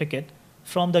MicroMaster certificate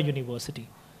from the university.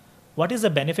 What is the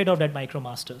benefit of that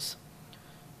MicroMasters?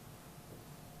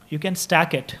 You can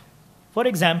stack it. For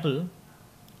example,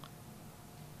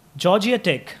 Georgia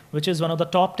Tech, which is one of the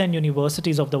top 10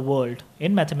 universities of the world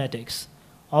in mathematics,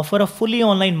 offer a fully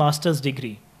online master's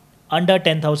degree under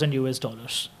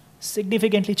 $10,000.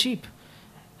 Significantly cheap.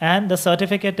 And the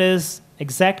certificate is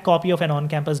exact copy of an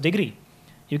on-campus degree.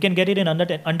 You can get it in under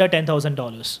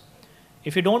 $10,000.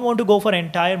 If you don't want to go for an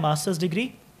entire master's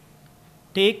degree,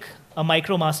 take a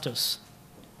MicroMasters,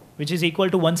 which is equal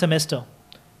to 1 semester.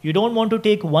 You don't want to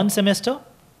take 1 semester,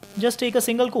 just take a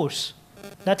single course.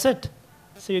 That's it.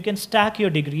 So you can stack your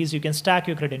degrees, you can stack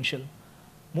your credential.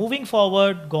 Moving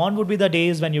forward, gone would be the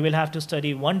days when you will have to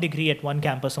study 1 degree at 1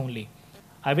 campus only.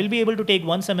 I will be able to take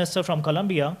 1 semester from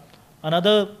Columbia,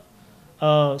 another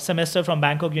semester from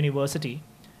Bangkok University,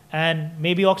 and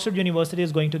maybe Oxford University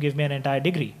is going to give me an entire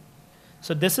degree.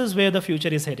 So this is where the future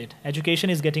is headed. Education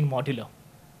is getting modular.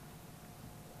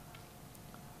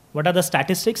 What are the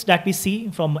statistics that we see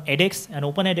from edX and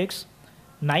Open edX?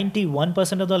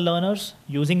 91% of the learners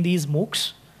using these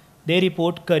MOOCs, they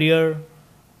report career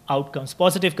outcomes,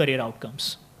 positive career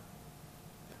outcomes.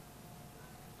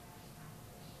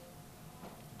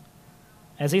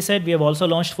 As I said, we have also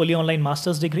launched fully online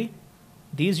master's degree.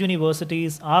 These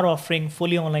universities are offering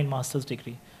fully online master's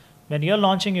degree. When you're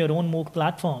launching your own MOOC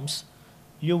platforms,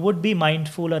 you would be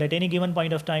mindful, or at any given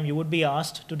point of time, you would be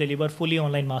asked to deliver fully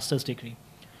online master's degree.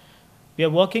 We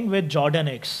are working with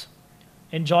Jordan-X.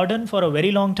 In Jordan, for a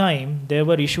very long time, there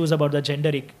were issues about the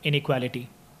gender inequality.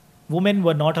 Women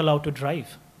were not allowed to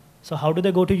drive. So how do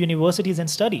they go to universities and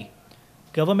study?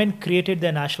 government created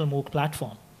their national MOOC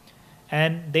platform,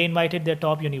 and they invited their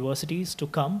top universities to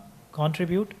come,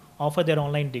 contribute, offer their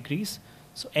online degrees.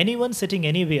 So anyone sitting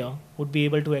anywhere would be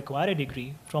able to acquire a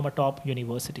degree from a top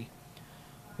university.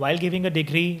 While giving a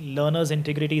degree, learners'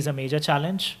 integrity is a major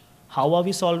challenge. How are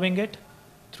we solving it?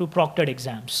 Through proctored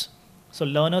exams. So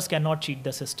learners cannot cheat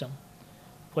the system.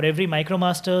 For every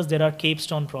MicroMasters, there are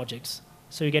capstone projects,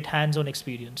 so you get hands-on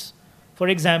experience. For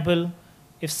example,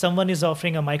 if someone is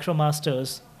offering a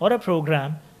MicroMasters or a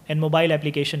program in mobile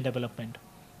application development,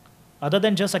 other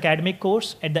than just academic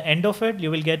course, at the end of it,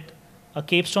 you will get a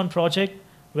capstone project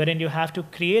wherein you have to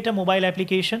create a mobile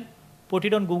application, put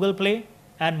it on Google Play,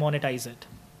 and monetize it.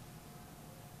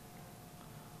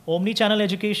 Omni-channel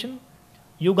education.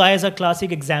 You guys are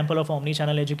classic example of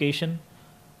omni-channel education.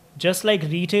 Just like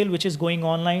retail, which is going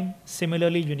online,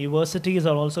 similarly, universities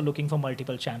are also looking for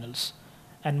multiple channels.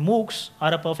 And MOOCs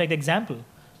are a perfect example.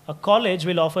 A college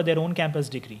will offer their own campus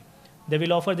degree. They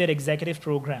will offer their executive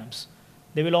programs.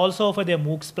 They will also offer their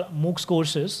MOOCs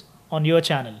courses on your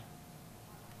channel.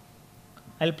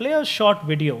 I'll play a short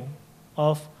video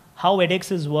of how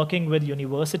edX is working with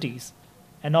universities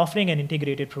and offering an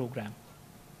integrated program.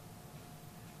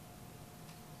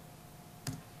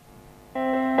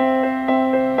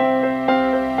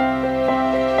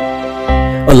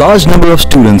 A large number of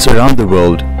students around the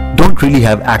world don't really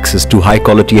have access to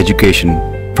high-quality education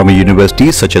from a university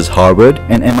such as Harvard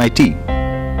and MIT.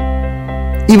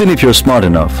 Even if you're smart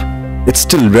enough, it's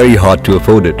still very hard to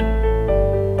afford it.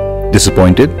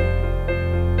 Disappointed?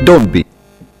 Don't be.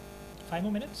 5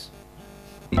 more minutes.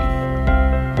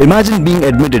 Imagine being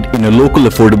admitted in a local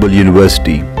affordable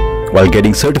university while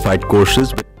getting certified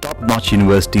courses with top-notch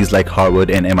universities like Harvard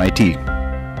and MIT.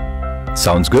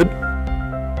 Sounds good?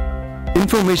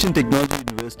 Information Technology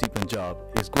University Punjab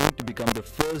is going to become the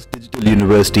first digital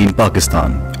university in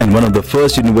Pakistan and one of the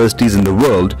first universities in the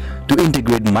world to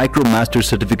integrate MicroMaster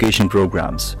certification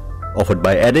programs offered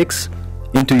by edX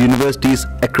into universities'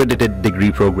 accredited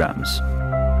degree programs.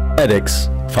 edX,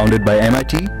 founded by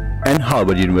MIT and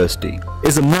Harvard University,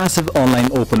 is a massive online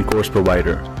open course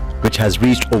provider which has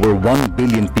reached over 1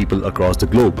 billion people across the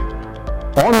globe.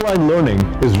 Online learning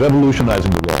is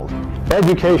revolutionizing the world.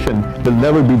 Education will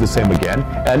never be the same again,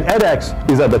 and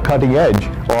edX is at the cutting edge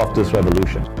of this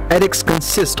revolution. edX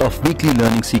consists of weekly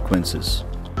learning sequences.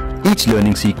 Each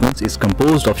learning sequence is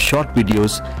composed of short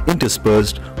videos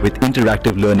interspersed with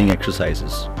interactive learning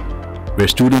exercises, where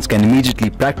students can immediately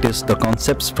practice the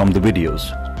concepts from the videos.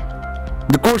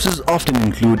 The courses often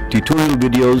include tutorial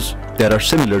videos that are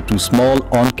similar to small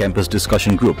on-campus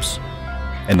discussion groups,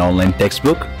 an online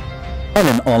textbook, and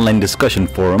an online discussion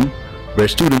forum where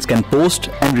students can post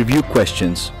and review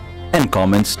questions and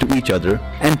comments to each other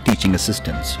and teaching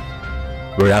assistants.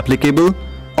 Where applicable,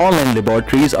 online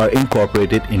laboratories are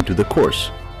incorporated into the course.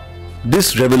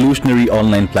 This revolutionary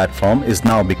online platform is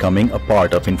now becoming a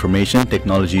part of Information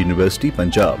Technology University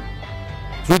Punjab.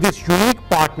 Through this unique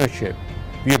partnership,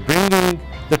 we are bringing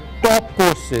the top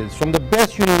courses from the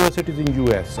best universities in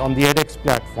US on the edX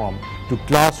platform to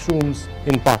classrooms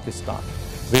in Pakistan,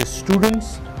 where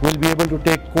students will be able to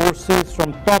take courses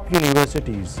from top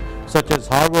universities such as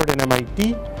Harvard and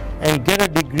MIT and get a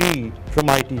degree from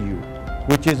ITU,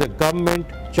 which is a government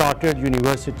chartered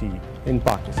university in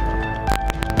Pakistan.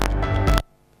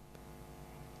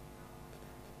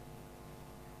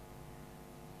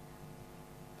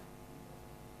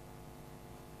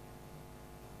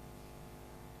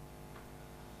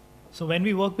 So when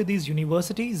we work with these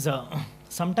universities,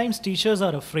 sometimes teachers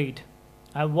are afraid.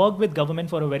 I've worked with government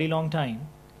for a very long time,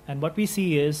 and what we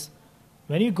see is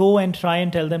when you go and try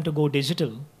and tell them to go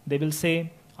digital, they will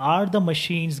say, are the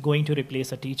machines going to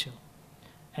replace a teacher?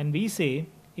 And we say,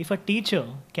 if a teacher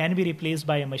can be replaced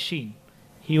by a machine,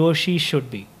 he or she should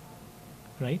be,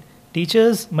 right?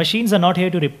 Machines are not here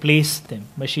to replace them.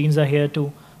 Machines are here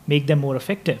to make them more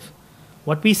effective.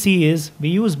 What we see is we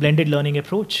use blended learning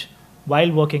approach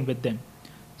while working with them.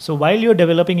 So while you're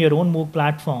developing your own MOOC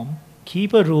platform,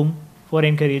 keep a room for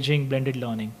encouraging blended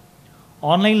learning.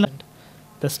 Online learning,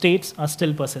 the states are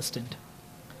still persistent.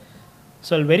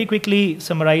 So I'll very quickly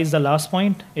summarize the last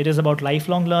point. It is about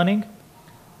lifelong learning.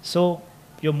 So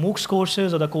your MOOCs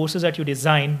courses or the courses that you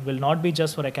design will not be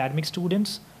just for academic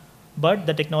students, but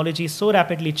the technology is so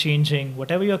rapidly changing,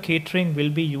 whatever you're catering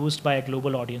will be used by a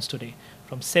global audience today,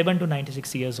 from 7 to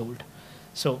 96 years old.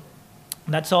 So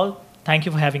that's all. Thank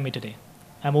you for having me today.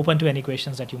 I'm open to any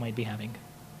questions that you might be having.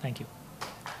 Thank you.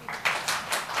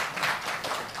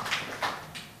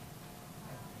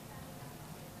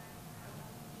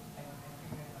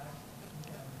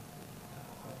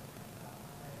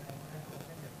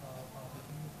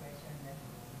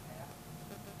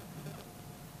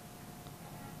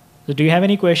 So do you have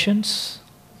any questions?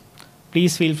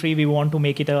 Please feel free. We want to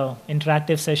make it an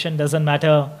interactive session. Doesn't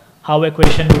matter how a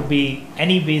question would be,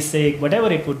 any basic,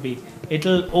 whatever it would be.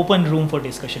 It'll open room for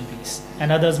discussion, please.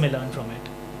 And others may learn from it.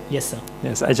 Yes, sir.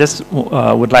 Yes, I just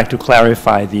would like to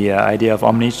clarify the idea of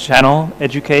omni-channel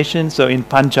education. So in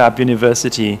Punjab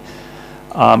University,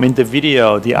 in the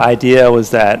video, the idea was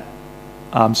that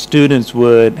students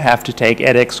would have to take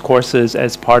edX courses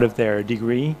as part of their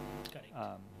degree.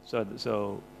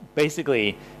 So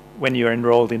basically, when you're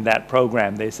enrolled in that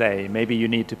program, they say maybe you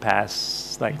need to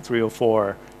pass like 3 or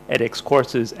 4 edX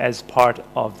courses as part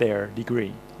of their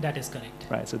degree. That is correct.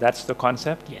 Right, so that's the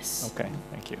concept? Yes. Okay,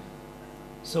 thank you.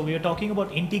 So we are talking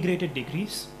about integrated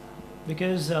degrees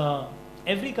because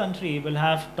every country will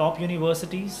have top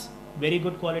universities, very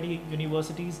good quality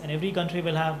universities, and every country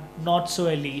will have not so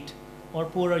elite or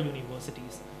poorer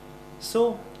universities.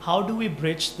 So how do we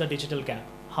bridge the digital gap?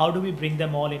 How do we bring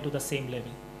them all into the same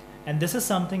level? And this is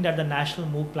something that the national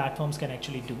MOOC platforms can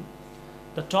actually do.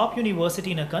 The top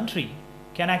university in a country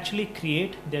can actually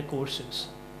create their courses.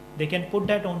 They can put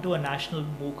that onto a national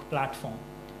MOOC platform,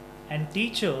 and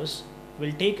teachers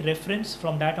will take reference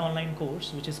from that online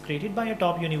course which is created by a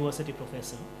top university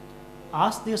professor,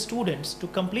 ask their students to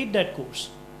complete that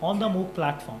course on the MOOC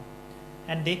platform,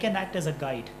 and they can act as a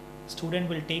guide. Student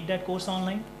will take that course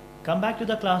online, come back to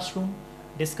the classroom,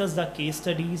 discuss the case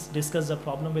studies, discuss the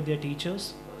problem with their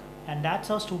teachers, and that's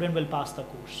how student will pass the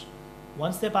course.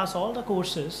 Once they pass all the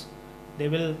courses, they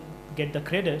will get the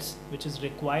credits which is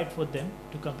required for them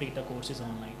to complete the courses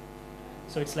online.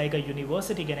 So it's like a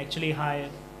university can actually hire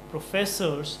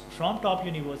professors from top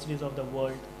universities of the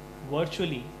world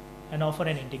virtually and offer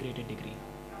an integrated degree.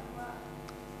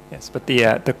 Yes, but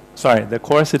the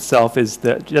course itself is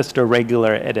just a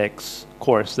regular edX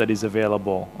course that is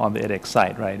available on the edX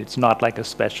site, right? It's not like a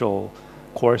special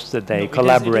course that they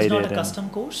collaborated. It is not a custom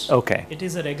course. Okay. It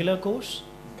is a regular course,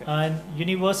 and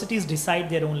universities decide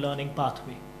their own learning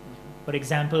pathway. For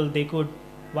example, they could,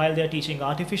 while they are teaching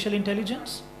artificial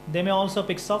intelligence, they may also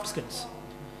pick soft skills.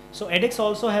 So edX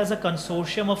also has a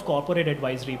consortium of corporate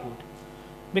advisory board.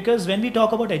 Because when we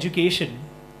talk about education,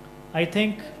 I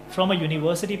think from a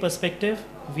university perspective,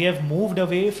 we have moved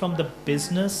away from the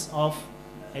business of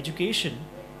education.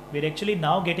 We're actually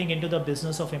now getting into the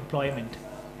business of employment.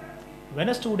 When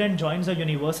a student joins a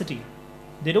university,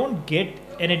 they don't get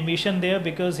an admission there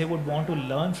because he would want to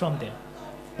learn from there.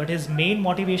 But his main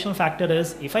motivational factor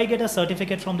is, if I get a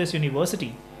certificate from this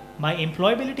university, my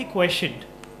employability quotient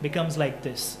becomes like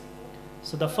this.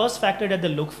 So the first factor that they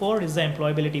look for is the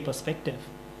employability perspective.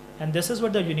 And this is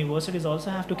what the universities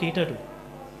also have to cater to.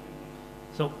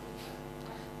 So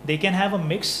they can have a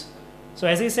mix. So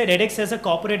as I said, edX has a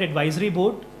corporate advisory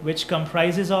board, which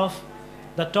comprises of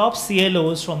the top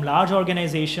CLOs from large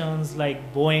organizations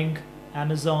like Boeing,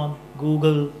 Amazon,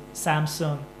 Google,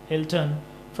 Samsung, Hilton,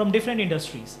 from different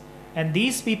industries. And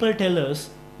these people tell us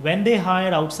when they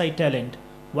hire outside talent,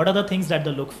 what are the things that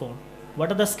they look for?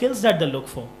 What are the skills that they look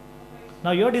for?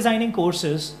 Now you're designing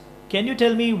courses. Can you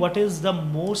tell me what is the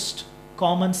most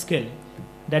common skill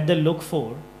that they look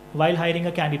for while hiring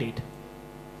a candidate?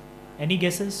 Any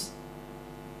guesses?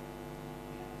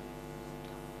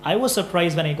 I was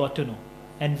surprised when I got to know.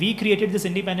 And we created this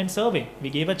independent survey. We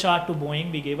gave a chart to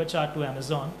Boeing, we gave a chart to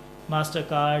Amazon,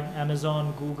 MasterCard,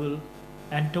 Amazon, Google,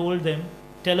 and told them,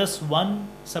 tell us one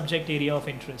subject area of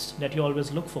interest that you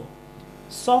always look for.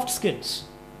 Soft skills.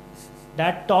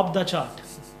 That topped the chart.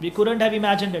 We couldn't have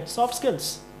imagined it. Soft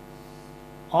skills.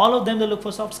 All of them, they look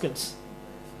for soft skills.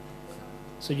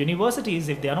 So universities,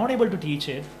 if they are not able to teach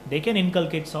it, they can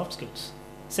inculcate soft skills.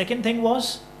 Second thing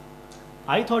was,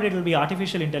 I thought it will be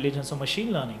artificial intelligence or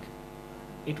machine learning.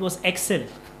 It was Excel.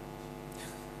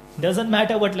 Doesn't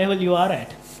matter what level you are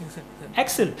at.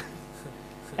 Excel.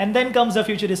 And then comes the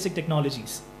futuristic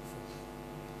technologies.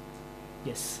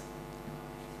 Yes.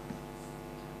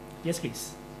 Yes,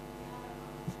 please.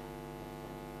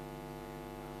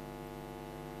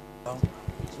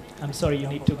 I'm sorry, you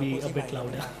need to be a bit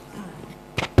louder.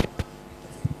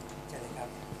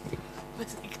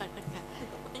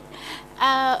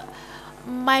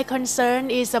 My concern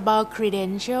is about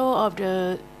credential of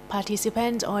the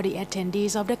participants or the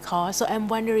attendees of the course. So I'm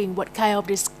wondering what kind of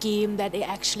the scheme that they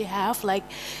actually have. Like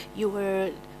you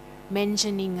were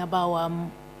mentioning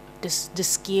about the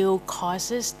skill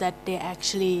courses that they're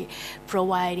actually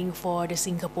providing for the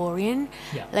Singaporean.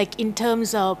 Yeah. Like in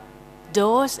terms of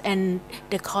those and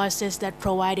the courses that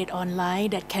provided online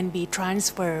that can be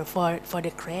transferred for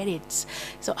the credits.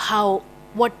 So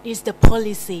what is the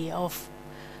policy of,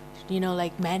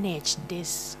 like manage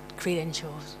these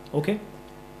credentials? Okay.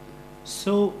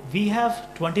 So we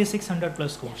have 2,600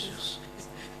 plus courses.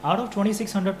 Out of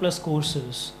 2600 plus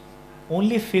courses,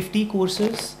 only 50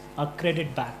 courses are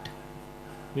credit backed,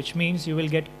 which means you will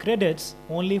get credits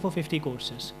only for 50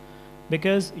 courses.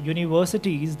 Because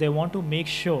universities, they want to make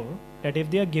sure that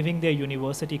if they are giving their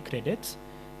university credits,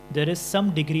 there is some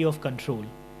degree of control.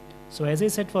 So as I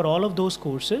said, for all of those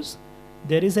courses,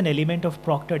 there is an element of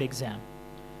proctored exam.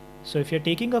 So if you're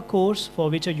taking a course for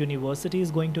which a university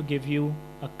is going to give you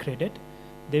a credit,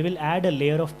 they will add a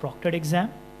layer of proctored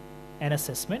exam and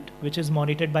assessment, which is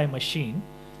monitored by machine.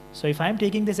 So if I'm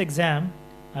taking this exam,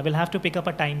 I will have to pick up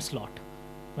a time slot.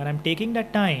 When I'm taking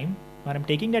that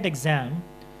exam,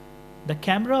 the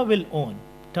camera will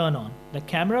turn on. The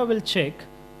camera will check,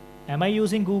 am I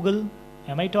using Google?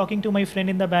 Am I talking to my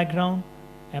friend in the background?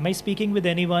 Am I speaking with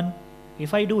anyone?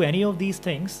 If I do any of these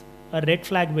things, a red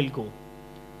flag will go.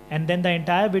 And then the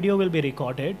entire video will be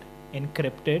recorded,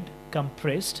 encrypted,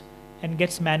 compressed, and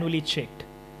gets manually checked.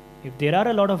 If there are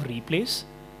a lot of replays,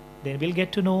 then we'll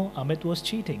get to know Amit was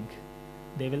cheating.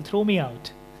 They will throw me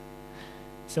out.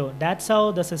 So that's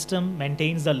how the system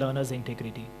maintains the learner's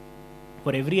integrity.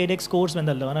 For every edX course, when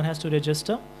the learner has to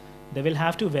register, they will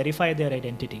have to verify their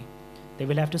identity. They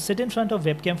will have to sit in front of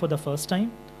webcam for the first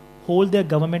time, hold their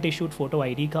government issued photo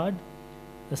ID card.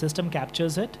 The system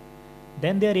captures it.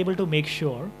 Then they are able to make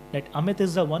sure that Amit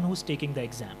is the one who's taking the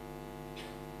exam.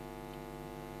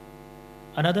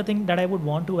 Another thing that I would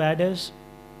want to add is,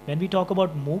 when we talk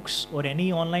about MOOCs or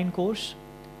any online course,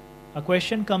 a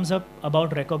question comes up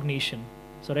about recognition.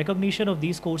 So recognition of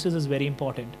these courses is very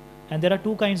important. And there are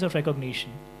two kinds of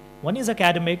recognition. One is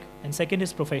academic and second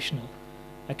is professional.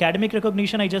 Academic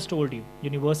recognition, I just told you,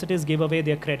 universities give away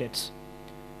their credits.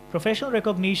 Professional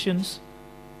recognitions,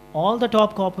 all the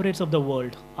top corporates of the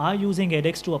world are using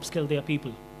edX to upskill their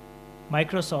people.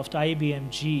 Microsoft, IBM,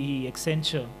 GE,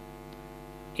 Accenture,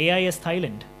 AIS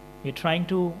Thailand. We're trying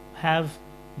to have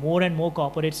more and more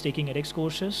corporates taking edX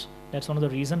courses. That's one of the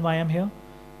reasons why I'm here.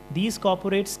 These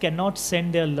corporates cannot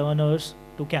send their learners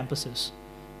to campuses.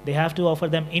 They have to offer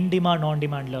them in-demand,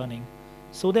 on-demand learning.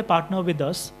 So they partner with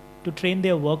us to train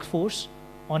their workforce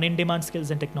on in-demand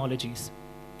skills and technologies.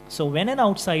 So when an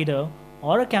outsider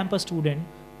or a campus student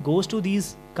goes to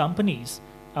these companies,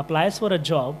 applies for a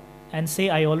job and say,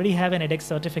 I already have an edX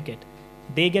certificate,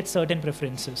 they get certain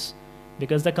preferences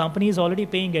because the company is already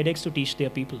paying edX to teach their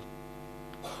people.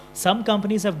 Some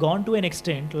companies have gone to an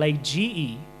extent like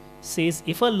GE says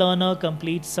if a learner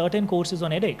completes certain courses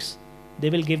on edX, they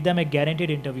will give them a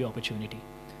guaranteed interview opportunity.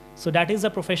 So that is the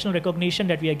professional recognition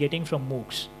that we are getting from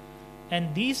MOOCs.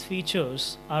 And these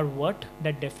features are what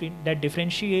that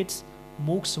differentiates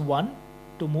MOOCs 1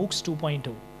 to MOOCs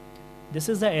 2.0. This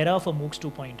is the era for MOOCs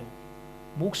 2.0.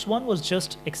 MOOCs 1 was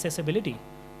just accessibility.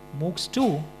 MOOCs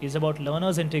 2 is about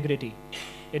learners' integrity.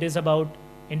 It is about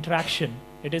interaction.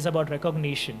 It is about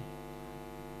recognition.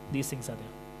 These things are there.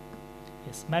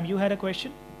 Yes, ma'am, you had a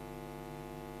question?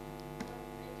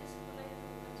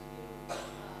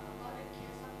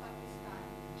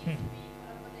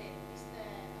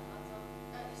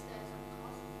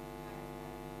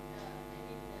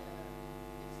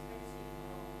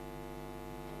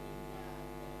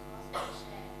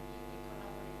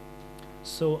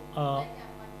 So,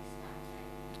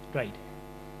 right.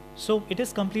 So it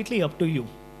is completely up to you.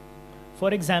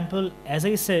 For example, as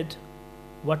I said,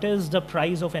 what is the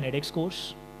price of an edX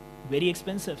course? Very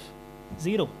expensive,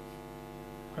 zero,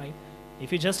 right?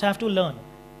 If you just have to learn,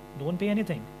 don't pay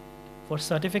anything. For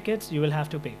certificates, you will have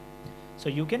to pay. So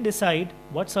you can decide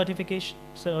what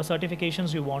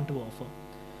certifications you want to offer.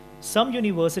 Some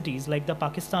universities, like the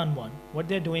Pakistan one, what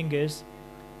they're doing is,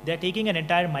 they're taking an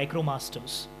entire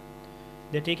micromasters.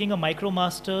 They're taking a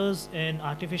micromasters in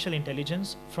artificial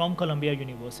intelligence from Columbia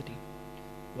University.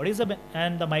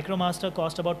 And the micromaster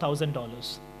cost about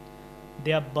 $1,000.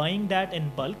 They are buying that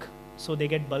in bulk, so they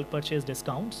get bulk purchase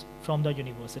discounts from the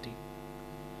university.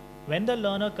 When the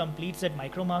learner completes that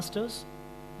micromasters,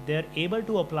 they're able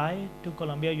to apply to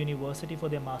Columbia University for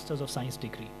their Masters of Science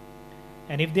degree.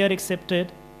 And if they are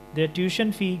accepted, their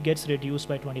tuition fee gets reduced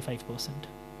by 25%,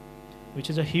 which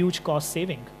is a huge cost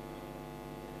saving.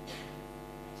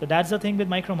 So that's the thing with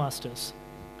MicroMasters.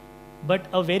 But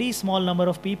a very small number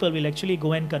of people will actually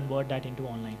go and convert that into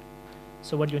online.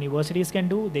 So what universities can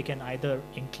do, they can either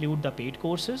include the paid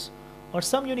courses, or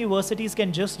some universities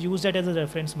can just use that as a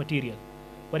reference material.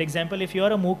 For example, if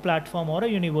you're a MOOC platform or a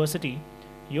university,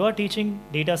 you are teaching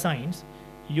data science,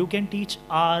 you can teach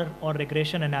R or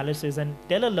regression analysis and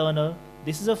tell a learner,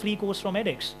 this is a free course from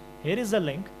edX. Here is the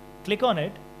link, click on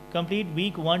it, complete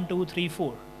week 1, 2, 3,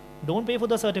 4. Don't pay for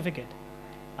the certificate.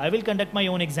 I will conduct my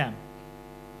own exam.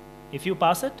 If you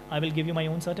pass it, I will give you my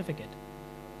own certificate.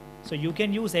 So you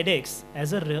can use edX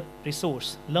as a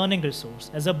resource, learning resource,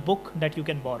 as a book that you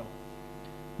can borrow.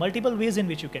 Multiple ways in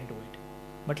which you can do it.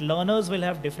 But learners will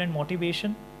have different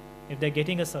motivation if they're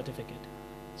getting a certificate.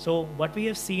 So what we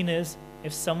have seen is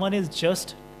if someone is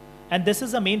just, and this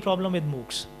is the main problem with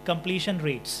MOOCs, completion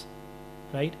rates,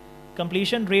 right?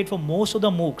 Completion rate for most of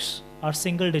the MOOCs are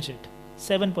single digit,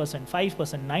 7%,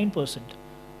 5%, 9%.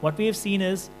 What we have seen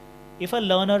is if a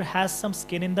learner has some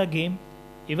skin in the game,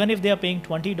 even if they are paying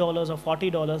 $20 or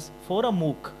 $40 for a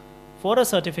MOOC, for a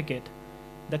certificate,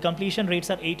 the completion rates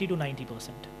are 80 to 90%.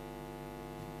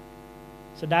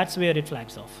 So that's where it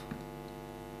flags off.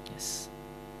 Yes.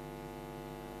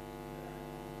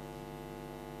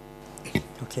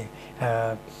 Okay.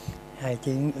 I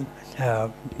think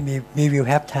we will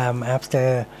have time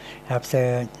after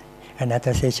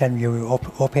another session. We will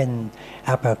open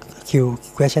up a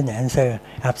question and answer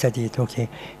after it. Okay.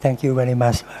 Thank you very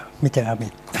much, Mr.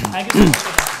 Amit. Thank you so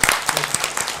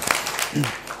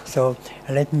much. So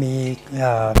let me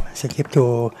skip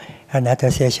to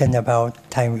another session about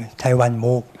Taiwan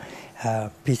MOOC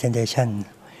presentation.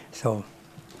 So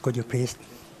could you please?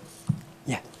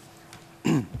 Yeah.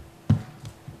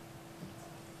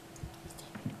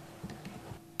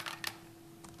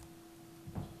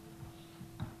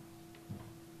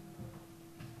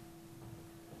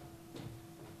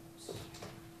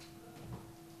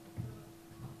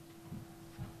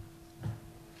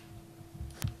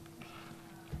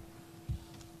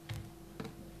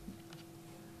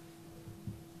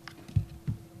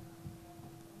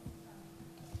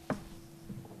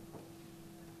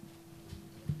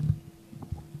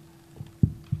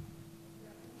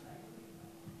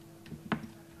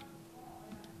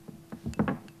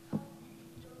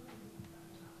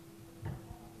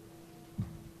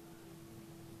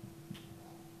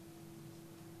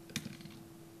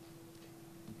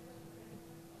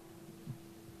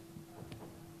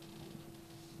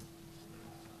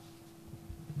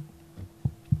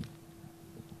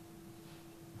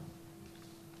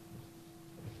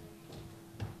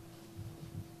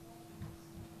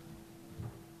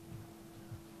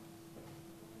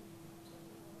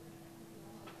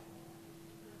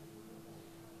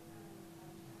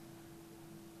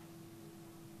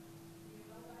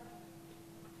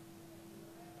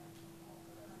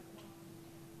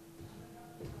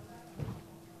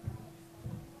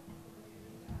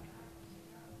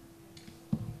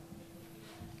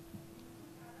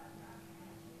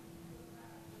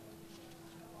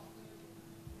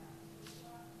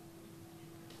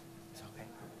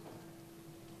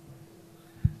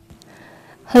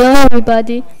 Hello,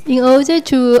 everybody. In order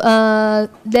to let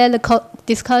the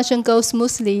discussion go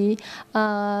smoothly,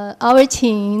 our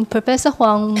team, Professor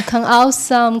Huang, come out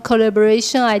some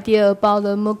collaboration idea about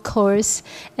the MOOC course,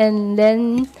 and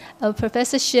then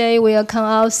Professor Shea will come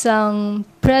out some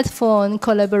platform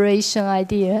collaboration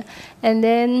idea, and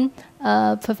then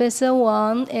Professor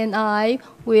Wang and I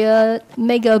will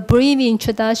make a brief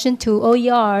introduction to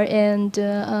OER and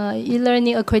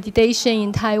e-learning accreditation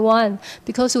in Taiwan,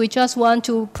 because we just want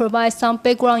to provide some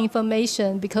background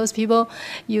information, because people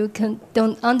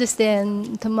don't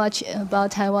understand too much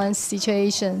about Taiwan's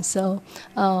situation. So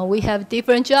we have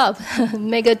different job,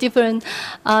 make a different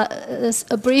a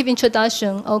brief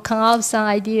introduction or come out some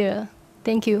idea.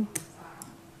 Thank you.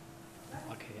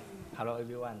 Okay. Hello,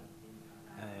 everyone.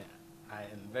 I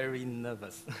am very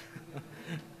nervous.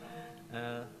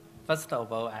 First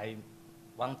of all, I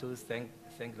want to thank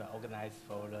the organizer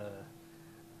for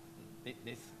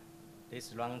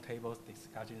this roundtable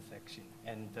discussion section,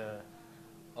 and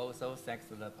also thanks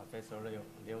to the Professor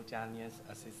Liu Jianian's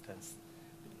assistance,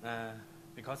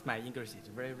 because my English is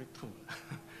very poor.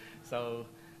 So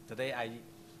today I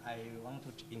want to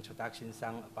introduction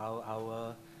some about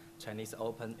our Chinese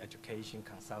Open Education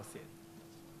Consortium.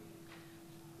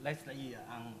 Last year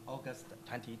on August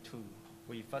 22,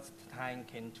 we first time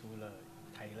came to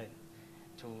Thailand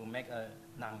to make a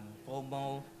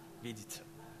non-formal visit.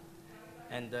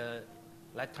 And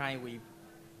that time we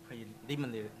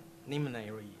preliminary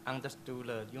understood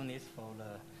the units for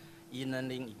the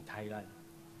e-learning in Thailand.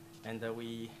 And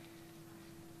we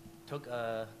took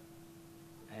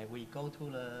we go to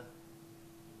the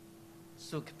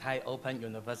Suk Thai Open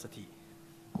University.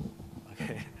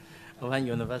 Okay, Open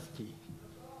University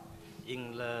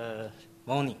in the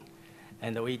morning,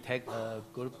 and we take a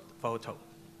group photo.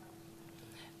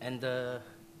 And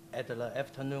at the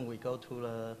afternoon, we go to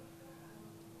the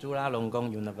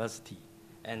Chulalongkorn University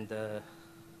and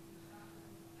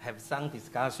have some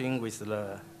discussion with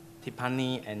the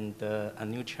Tiffany and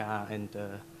Anucha and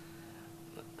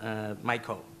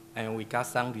Michael, and we got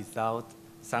some results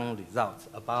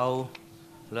about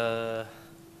the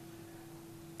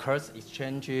course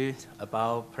exchange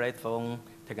about platform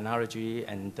technology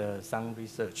and some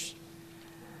research.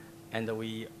 And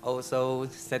we also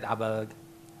set up a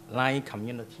line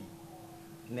community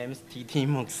named TT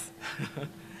MOOCs.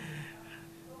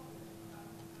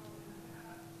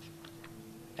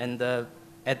 And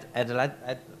at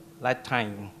that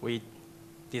time, we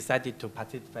decided to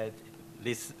participate in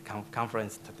this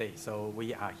conference today, so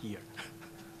we are here.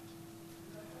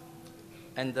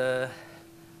 And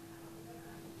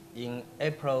in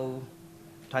April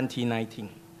 2019,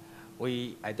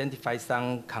 we identified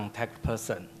some contact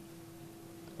person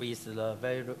with the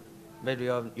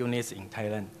various units in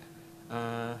Thailand.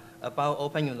 About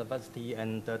Open University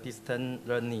and distance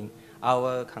learning,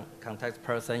 our contact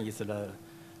person is the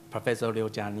Professor Liu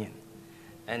Jianian.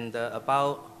 And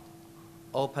about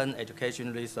open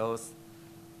education resource,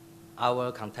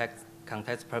 our contact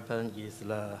person is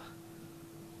the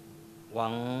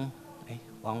Wang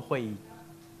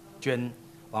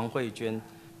Huijuan.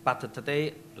 But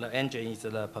today, the engine is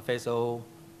the Professor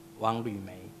Wang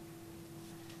Lumei.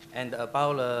 And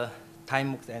about the Thai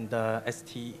MOOCs and the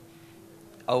STOU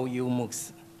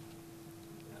MOOCs,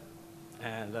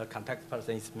 and the contact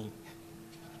person is me.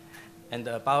 And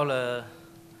about the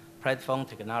platform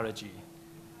technology,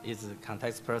 is the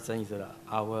contact person is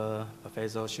our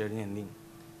Professor Sherlin Lin.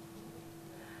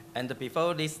 And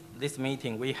before this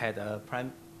meeting, we had a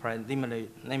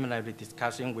preliminary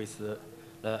discussion with the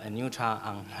Anutra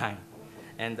online.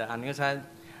 And Anutra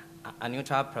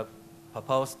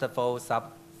proposed 4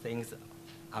 sub-things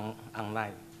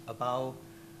online about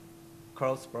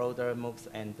cross-border MOOCs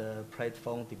and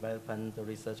platform development,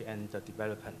 research and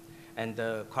development, and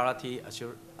quality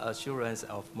assurance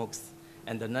of MOOCs,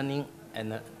 and the learning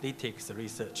analytics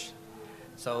research.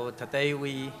 So today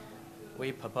we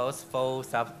propose 4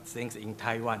 sub-things in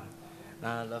Taiwan.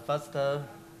 The first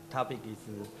topic is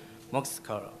MOOCs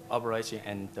cooperation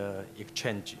and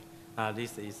exchange.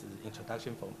 This is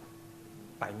introduction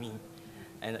by me.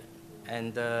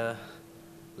 And the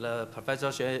Professor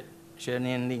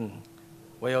Sherlin Lin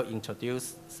will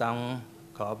introduce some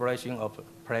cooperation of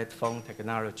platform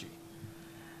technology.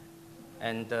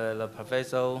 And the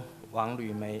Professor Wang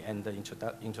Lumei and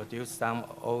introduce some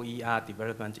OER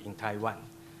development in Taiwan.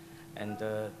 And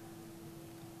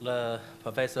the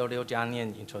Professor Liu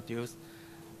Jianian introduced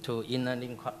to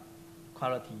e-learning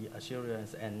quality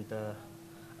assurance and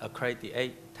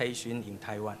accreditation in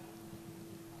Taiwan.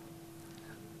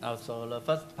 Also, the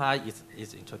first part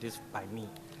is introduced by me.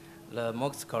 The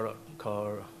MOOCs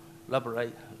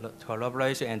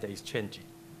collaboration and exchange.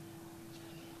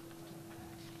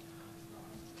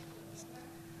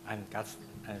 I'm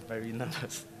very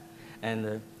nervous.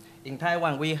 And in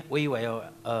Taiwan, we will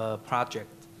project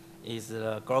is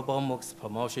the Global MOOCs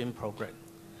Promotion Program.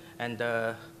 And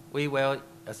we will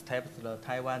establish the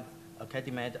Taiwan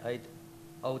Academic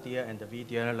Audio and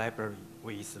Video Library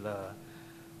with the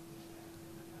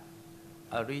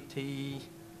Arity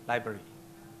Library.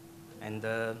 And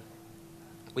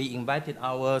we invited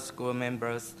our school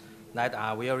members that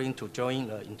are willing to join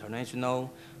the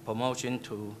international promotion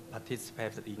to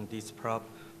participate in this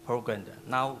program.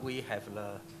 Now we have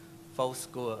the 4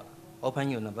 schools,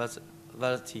 Open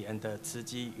University and Tzu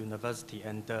Chi University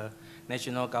and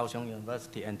National Kaohsiung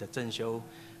University and Zhenxiu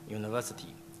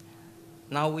University.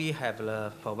 Now we have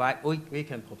we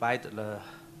can provide the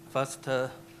first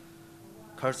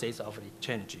courses of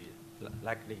exchange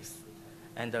like this,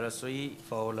 and 3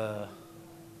 for the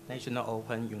National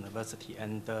Open University,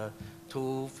 and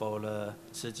 2 for the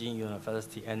Tzu Chi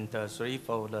University, and 3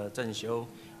 for the Zhenxiu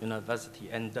University.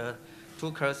 And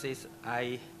 2 courses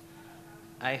I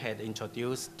had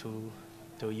introduced to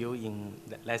you in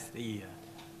last year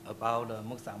about the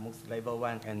MOOCs Level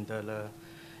 1 and the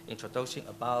introduction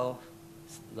about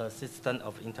the system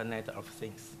of Internet of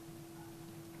Things.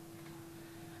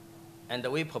 And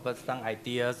we propose some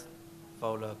ideas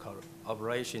for the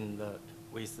cooperation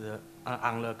with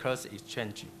on the course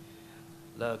exchange.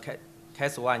 The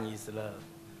case 1 is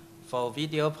for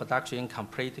video production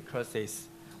complete courses,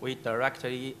 we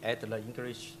directly add the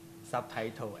English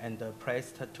subtitle and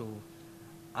place to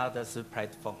others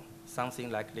platform, something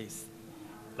like this.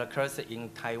 The course in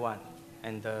Taiwan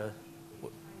and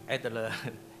add the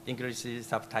English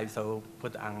subtitle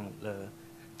put on the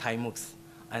Thai MOOCs,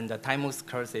 and the Thai MOOCs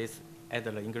courses add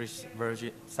the English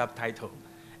version subtitle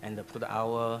and put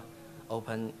our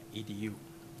Open EDU.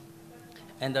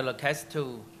 And the case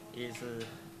 2 is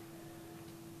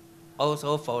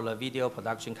also for the video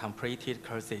production completed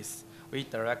courses. We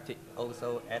directly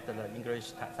also add the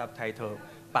English subtitle,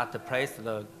 but place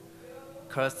the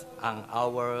course on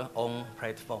our own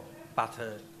platform, but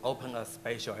open a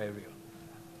special area.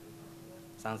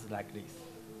 sounds like this.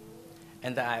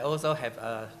 And I also have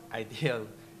an idea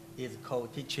is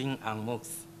co-teaching on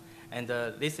MOOCs. And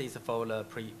this is for the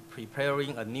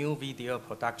preparing a new video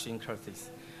production courses.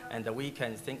 And we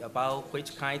can think about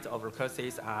which kinds of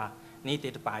courses are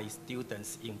needed by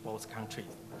students in both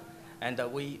countries. And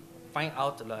we find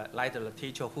out the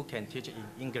teacher who can teach in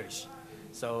English.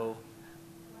 So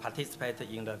participate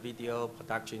in the video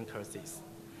production courses.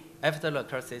 After the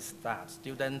courses start,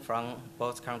 students from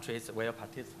both countries will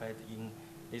participate in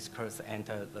this course and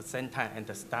at the same time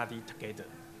and study together.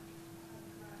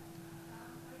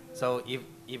 So if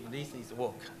this is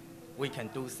work, we can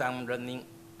do some learning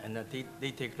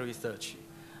analytic research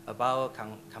about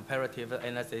comparative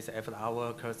analysis after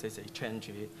our courses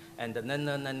exchange and the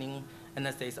learning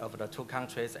analysis of the two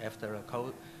countries after the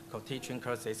co-teaching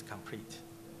courses complete.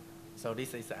 So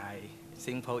this is a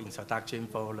simple introduction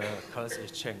for the course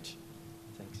exchange.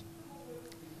 Thanks.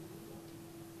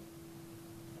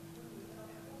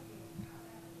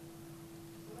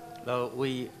 So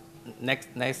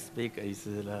next speaker is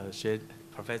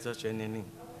Professor Xuan Nianling.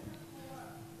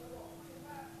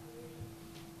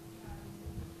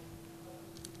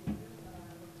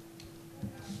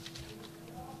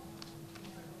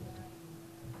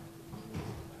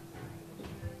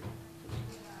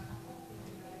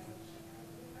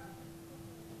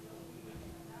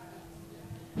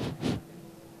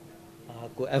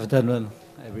 Good afternoon,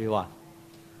 everyone.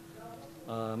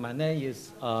 My name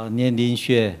is Nianling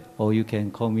Xue, or you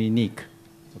can call me Nick.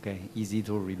 Okay, easy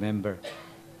to remember.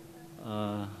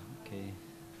 Okay,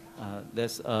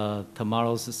 that's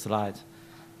tomorrow's slide.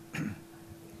 So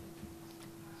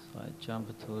I jump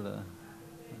to the.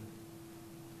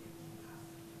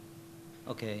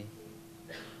 Okay.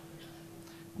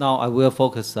 Now I will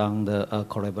focus on the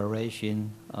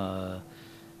collaboration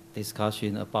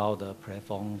discussion about the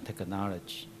platform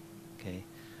technology. Okay.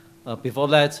 Before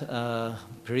that,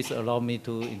 please allow me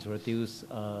to introduce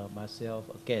myself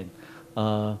again.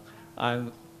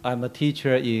 I'm a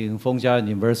teacher in Fengjia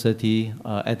University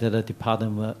at the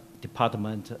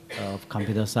Department of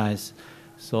Computer Science.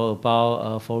 So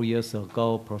about 4 years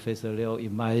ago, Professor Liu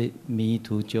invited me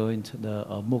to join the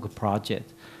MOOC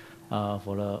project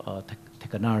for the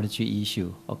technology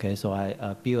issue. Okay, so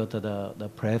I built the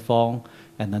platform,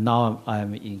 and now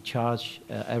I'm in charge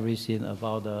everything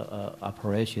about the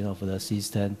operation of the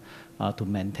system to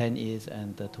maintain it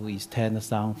and to extend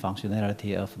some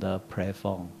functionality of the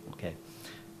platform. Okay,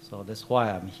 so that's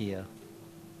why I'm here.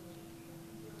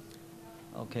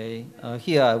 Okay,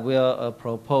 here I will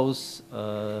propose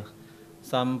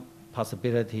some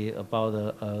possibility about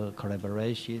the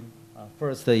collaboration.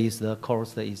 First is the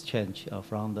course exchange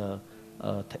from the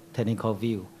technical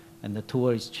view, and the tool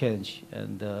exchange,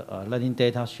 and learning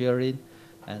data sharing,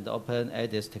 and open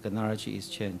edX technology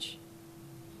exchange.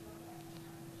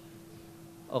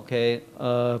 Okay,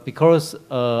 because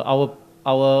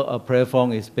our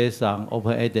platform is based on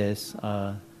open edX,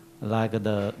 like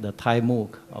the Thai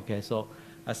MOOC. Okay, so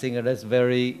I think that's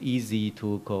very easy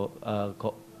to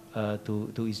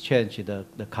exchange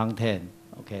the content.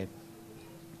 Okay.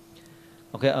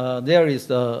 Okay,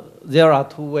 there are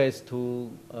two ways to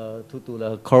do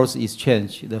the course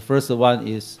exchange. The first one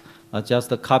is just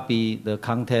copy the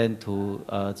content to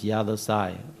the other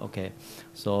side. Okay,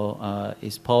 so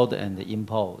export and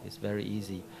import is very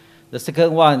easy. The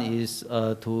second one is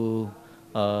to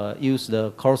use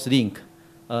the course link.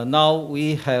 Now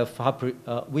we have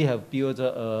built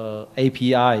an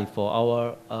API for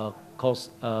our course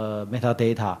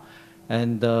metadata.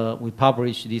 And we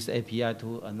publish this API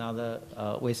to another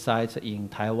website in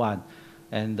Taiwan.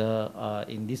 And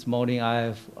in this morning, I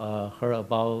have heard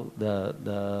about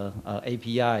the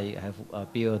API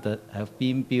have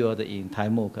been built in Thai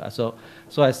MOOC.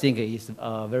 So I think it's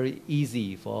very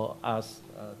easy for us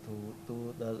to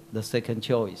do the second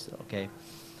choice. Okay.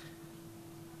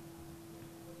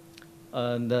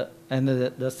 And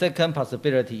the second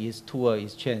possibility is tool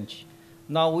exchange.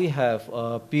 Now we have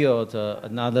built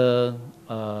another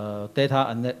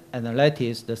data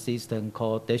analytics the system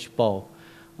called Dashboard,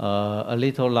 a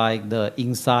little like the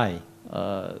Insight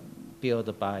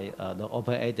built by the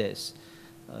Open edX.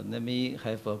 Let me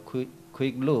have a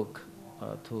quick look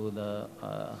to the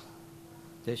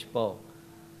dashboard.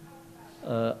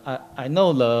 I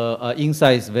know the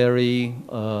Insight is very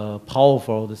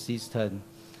powerful the system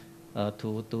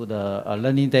to do the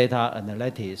learning data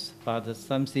analytics, but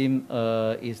something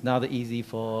is not easy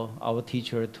for our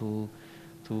teacher to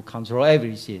control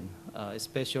everything,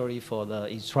 especially for the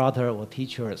instructor or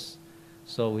teachers.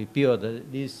 So we built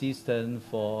this system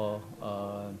for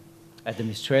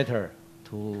administrator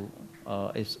to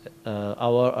is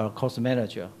our course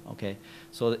manager. Okay,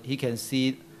 so he can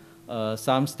see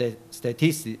some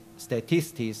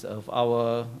statistics of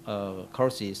our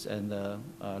courses and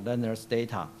learners'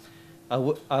 data.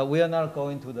 We are not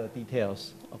going to the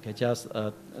details. Okay, just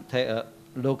take a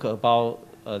look about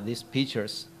these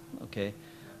pictures. Okay,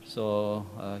 so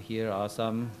here are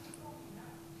some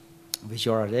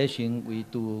visualization we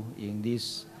do in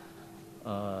this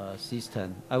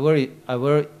system. I will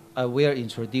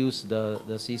introduce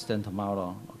the system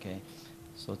tomorrow. Okay,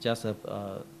 so just a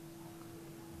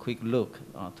quick look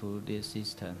to this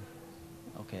system.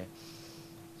 Okay,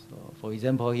 so for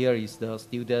example, here is the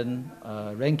student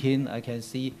ranking. I can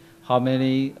see how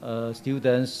many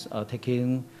students are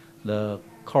taking the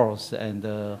course and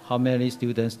how many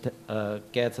students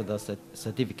get the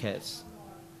certificates.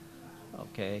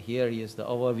 Okay, here is the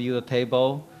overview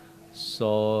table.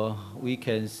 So we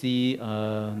can see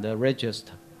the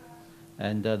register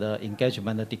and the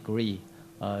engagement degree.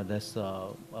 That's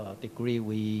degree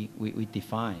we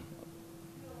define.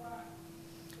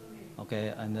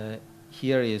 Okay, and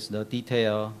here is the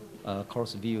detailed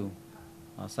course view,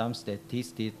 some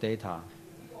statistic data.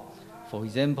 For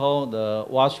example, the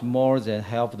watch more than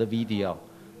half the video.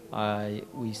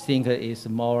 We think is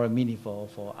more meaningful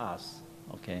for us.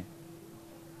 Okay,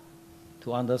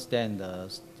 to understand the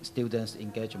students'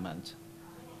 engagement.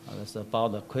 It's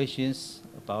about the questions,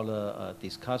 about the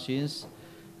discussions,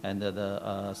 and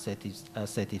the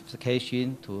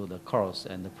certification to the course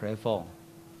and the platform.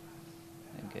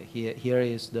 Okay, here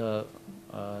is the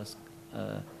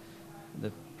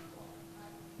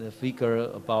figure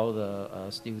about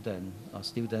the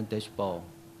student dashboard.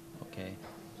 Okay.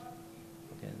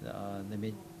 Okay. Let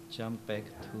me jump back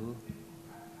to.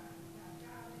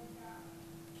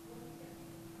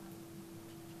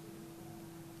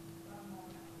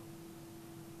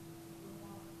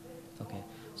 Okay.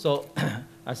 So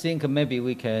I think maybe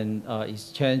we can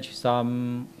exchange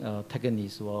some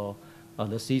techniques for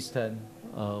the system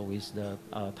with the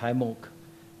Thai MOOC.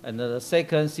 And the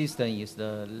second system is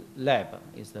the lab.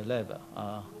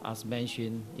 As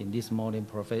mentioned in this morning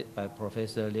by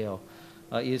Professor Liu.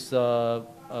 It's a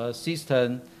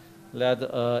system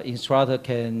that instructor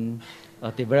can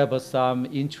develop some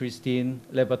interesting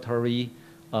laboratory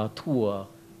tool,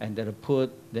 and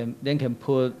then can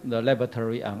put the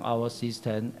laboratory on our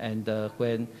system. And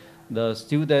when the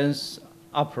students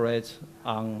operate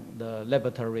on the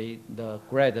laboratory, the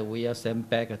grade will send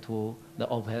back to the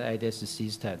open edX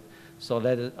system, so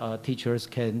that teachers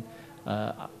can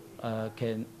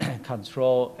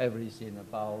control everything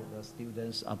about the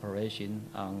students' operation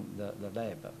on the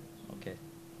lab. Okay.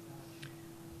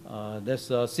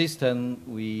 That's a system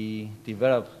we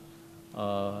developed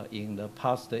in the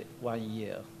past 1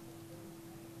 year.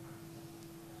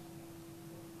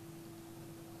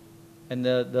 And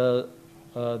the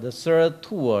third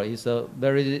tool is a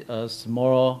very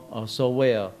small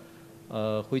software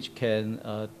which can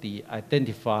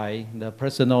identify the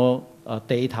personal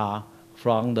data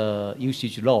from the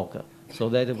usage log, so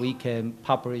that we can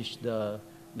publish the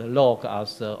log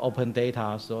as open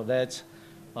data, so that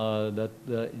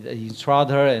the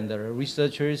instructor and the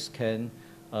researchers can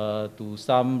do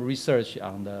some research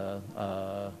on the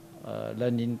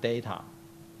learning data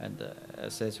and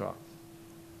etc.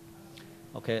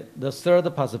 Okay, the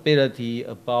third possibility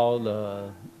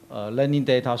about learning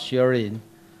data sharing,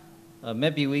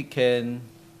 maybe we can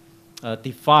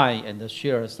define and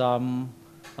share some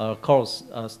course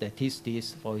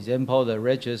statistics. For example, the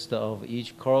register of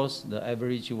each course, the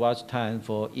average watch time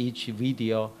for each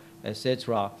video,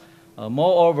 etc.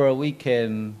 Moreover, we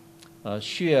can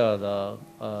share the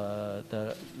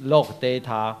log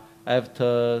data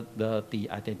after the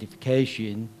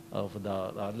identification of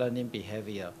the learning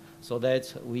behavior, so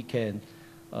that we can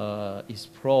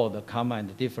explore the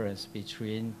common difference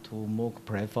between two MOOC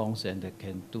platforms and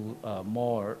can do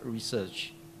more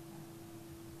research.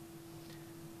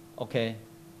 Okay,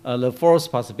 the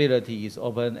fourth possibility is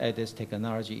open edX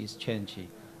technology exchange.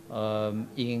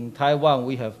 In Taiwan,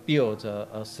 we have built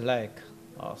a Slack.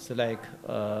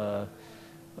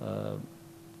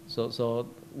 So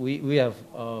we have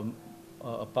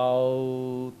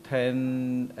about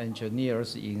 10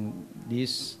 engineers in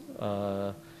this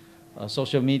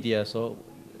social media,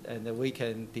 and we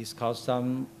can discuss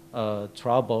some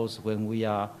troubles when we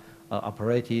are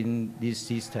operating this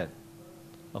system.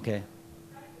 Okay,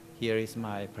 here is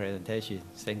my presentation.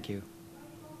 Thank you.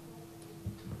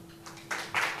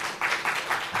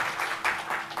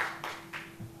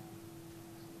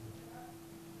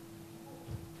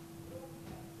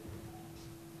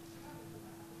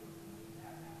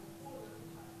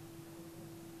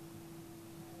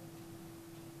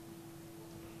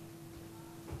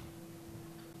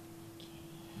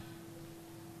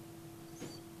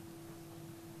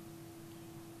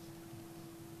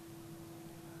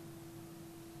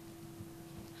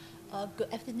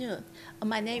 Good afternoon.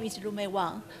 My name is Rumei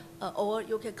Wang, or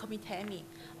you can call me Tammy.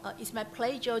 It's my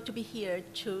pleasure to be here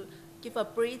to give a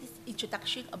brief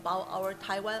introduction about our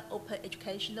Taiwan open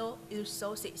educational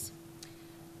resources.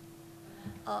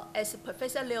 As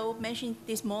Professor Liu mentioned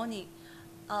this morning,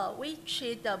 we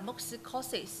treat the MOOCs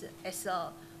courses as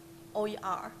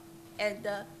OER, and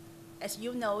as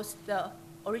you know,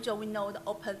 we know the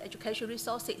open education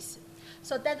resources.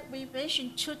 So that we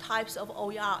mentioned two types of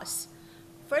OERs.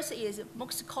 First is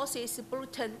MOOCs courses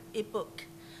bulletin ebook.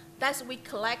 That's we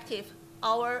collective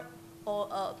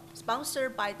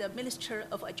sponsored by the Minister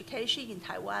of Education in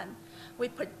Taiwan. We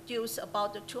produce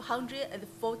about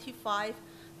 245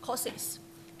 courses,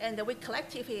 and we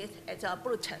collective it as a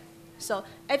bulletin. So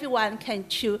everyone can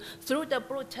choose through the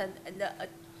bulletin and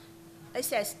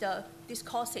access these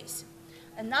courses.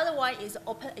 Another one is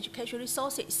open education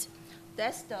resources.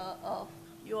 That's the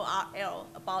URL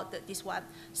about this one.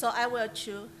 So I will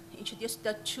introduce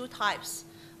the two types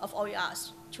of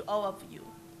OERs to all of you.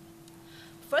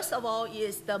 First of all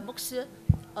is the MOOCs,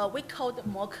 we call the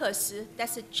MOOCs.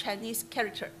 That's a Chinese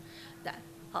character. That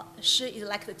she is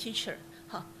like the teacher,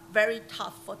 very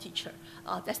tough for teacher.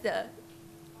 That's the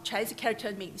Chinese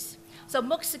character means. So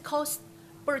MOOCs course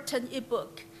bulletin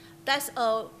ebook. That's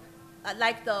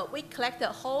we collect the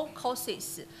whole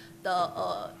courses,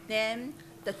 the name,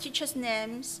 the teacher's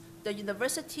names, the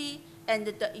university, and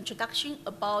the introduction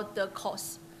about the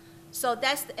course. So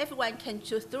that's everyone can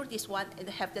choose through this one and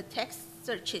have the text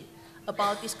searching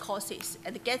about these courses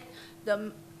and get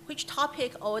which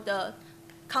topic or the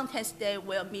contents they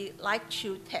will like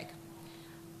to take.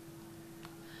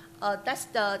 That's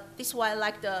this one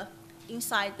like the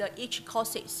inside each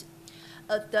courses.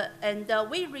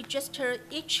 We register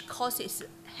each courses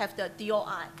have the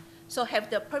DOI, so have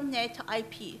the permanent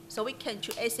IP, so we can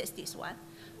to access this one.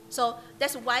 So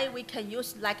that's why we can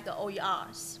use like the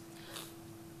OERs.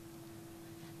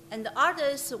 And the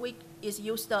others is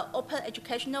use the open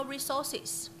educational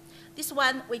resources. This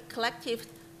one we collected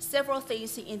several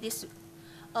things in this.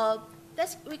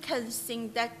 We can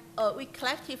think that we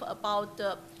collected about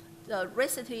the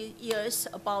recent years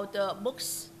about the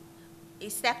MOOCs,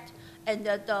 except and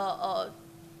the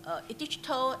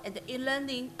digital and the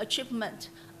e-learning achievement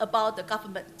about the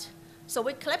government. So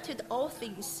we collected all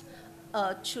things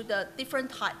to the different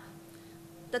type.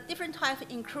 The different type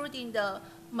including the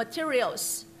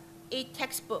materials,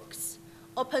 e-textbooks,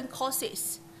 open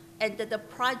courses, and the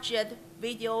project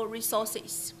video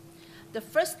resources. The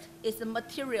first is the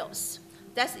materials.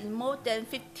 That's in more than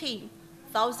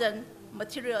 15,000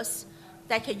 materials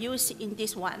that can use in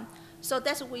this one. So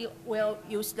that's we will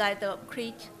use like the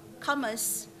Creative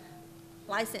Commons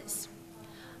license.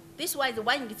 This one is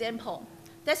one example.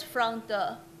 That's from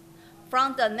the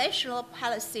National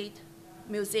Palisade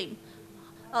Museum.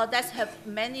 That have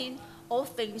many old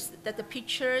things that the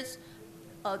pictures,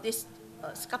 this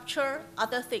sculpture,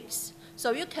 other things.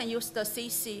 So you can use the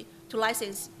CC to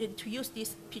license to use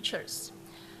these pictures.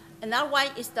 Another one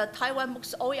is the Taiwan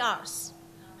MOOCs OERs,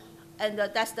 and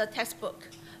that's the textbook.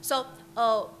 So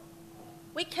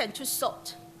we can to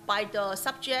sort by the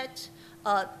subject,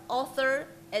 author,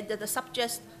 and the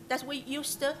subjects that we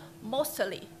used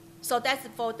mostly. So that's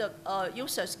for the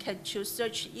users can choose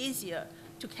search easier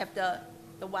to have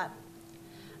the one.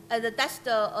 And that's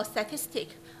the statistic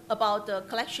about the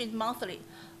collection monthly.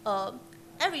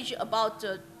 Average about,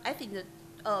 I think,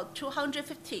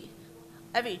 250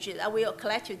 average that we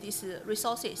collect these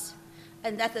resources.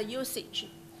 And that's the usage.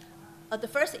 The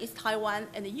first is Taiwan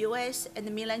and the US and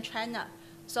the mainland China.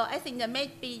 So I think that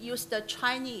maybe use the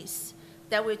Chinese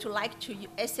that we to like to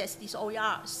access these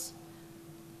OERs.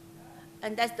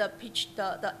 And that's the pitch,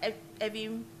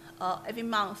 every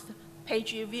month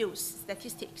page views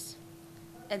statistics,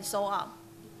 and so on.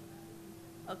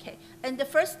 Okay, and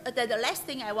the last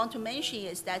thing I want to mention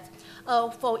is that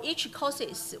for each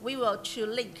courses, we will to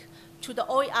link to the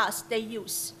OERs they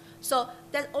use. So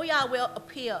that OER will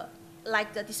appear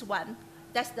like this one.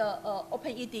 That's the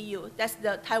OpenEDU. That's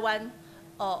the Taiwan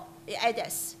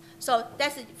edX. So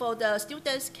that's for the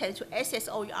students can to access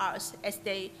OERs as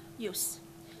they use.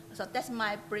 So that's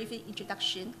my brief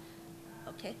introduction.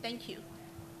 Okay, thank you.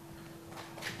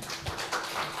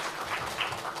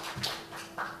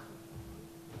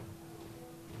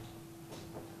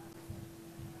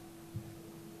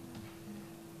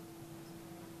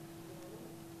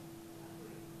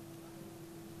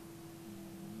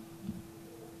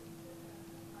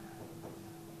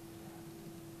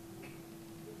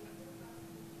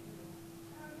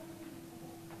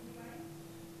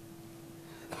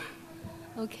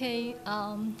 Okay,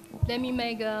 let me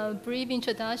make a brief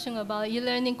introduction about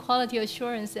e-learning quality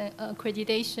assurance and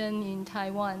accreditation in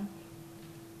Taiwan.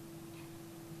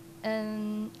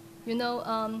 And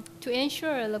to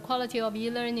ensure the quality of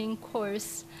e-learning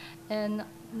course, and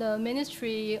the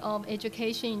Ministry of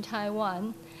Education in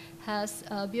Taiwan has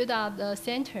built up the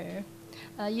center,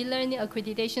 e-learning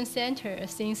accreditation center,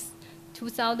 since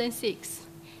 2006.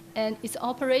 And it's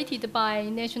operated by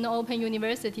National Open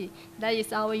University. That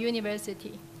is our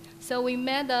university. So we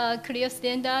made a clear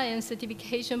standard and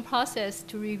certification process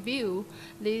to review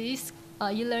this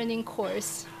e-learning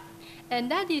course. And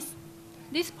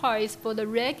this part is for the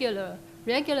regular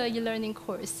e-learning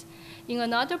course. In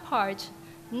another part,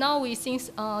 now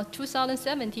since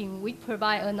 2017, we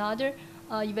provide another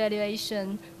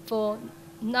evaluation for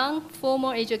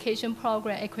non-formal education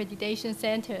program accreditation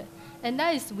center. And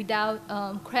that is without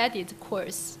credit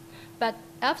course. But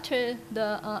after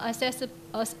the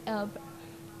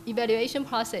evaluation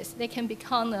process, they can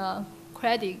become a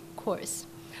credit course.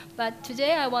 But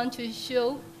today I want to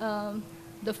show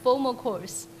the formal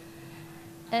course.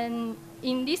 And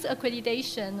in this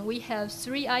accreditation, we have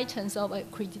 3 items of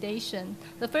accreditation.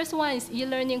 The first one is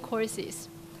e-learning courses.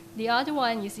 The other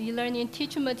one is e-learning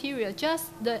teaching material,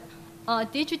 just the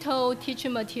digital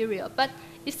teaching material, but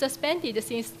it's suspended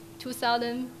since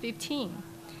 2015.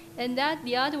 And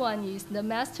the other one is the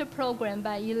master program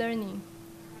by e-learning.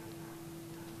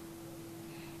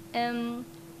 And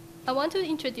I want to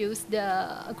introduce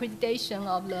the accreditation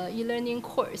of the e-learning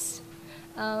course.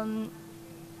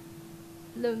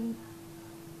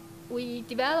 We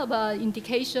develop an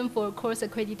indication for course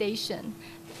accreditation.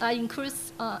 It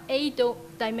includes 8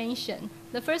 dimensions.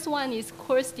 The first one is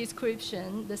course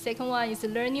description. The second one is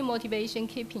learning motivation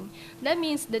keeping. That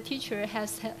means the teacher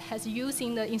has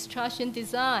using the instruction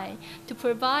design to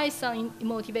provide some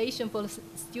motivation for the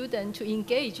student to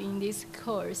engage in this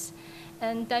course.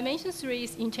 And dimension 3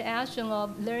 is interaction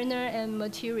of learner and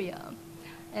material.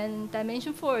 And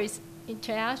dimension 4 is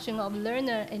interaction of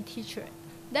learner and teacher.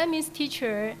 That means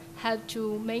teacher have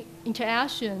to make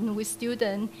interaction with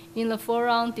student in the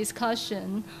forum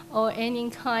discussion or any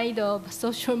kind of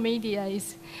social media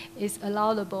is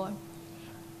allowable.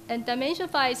 And dimension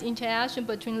 5 is interaction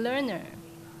between learner.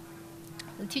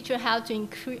 The teacher have to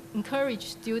encourage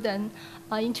students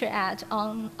interact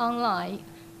online,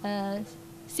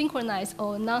 synchronized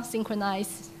or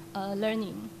non-synchronized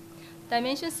learning.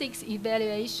 Dimension 6,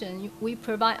 evaluation. We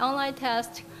provide online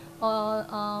tests or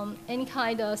any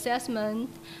kind of assessment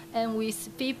and with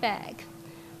feedback.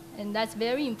 And that's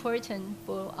very important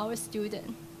for our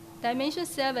student. Dimension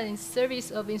 7 is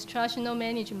service of instructional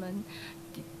management.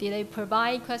 Did they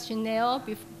provide questionnaire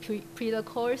pre the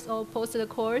course or post the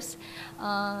course?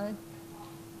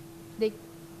 Did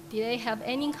they have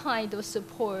any kind of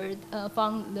support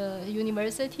from the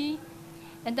university?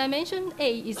 And dimension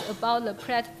 8 is about the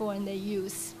platform they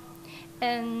use.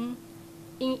 And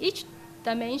in each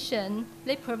dimension,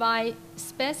 they provide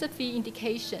specific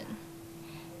indication.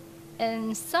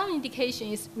 And some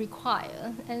indication is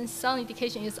required, and some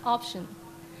indication is optional.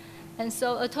 And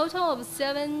so a total of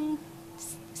 37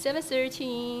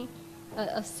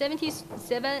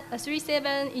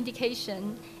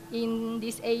 indication in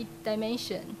this 8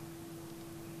 dimension.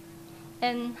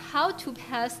 And how to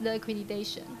pass the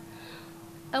accreditation?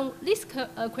 And this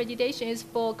accreditation is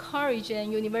for college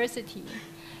and university.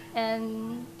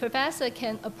 And professor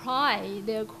can apply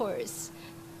their course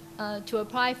to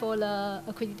apply for the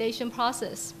accreditation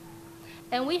process.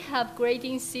 And we have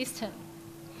grading system.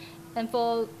 And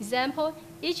for example,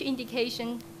 each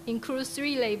indication includes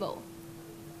 3 labels,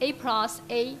 A+,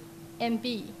 A, and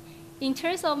B. In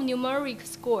terms of numeric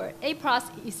score, A+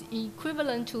 is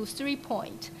equivalent to 3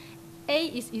 points, A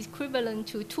is equivalent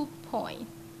to 2 points,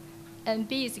 and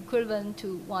B is equivalent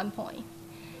to 1 point.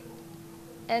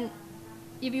 And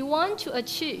if you want to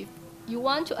attain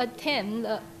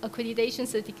the accreditation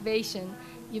certification,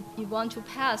 you want to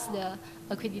pass the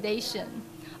accreditation,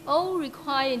 all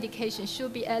required indications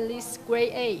should be at least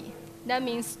grade A. That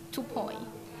means 2 points.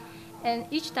 And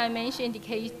each dimension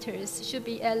indicators should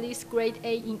be at least grade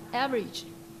A in average.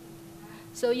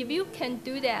 So if you can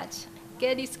do that,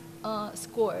 get it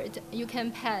scored, you can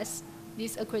pass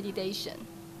this accreditation.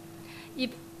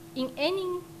 If in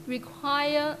any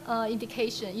required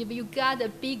indication, if you got a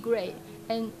B grade,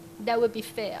 and that would be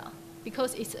fair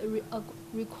because it's a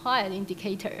required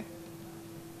indicator.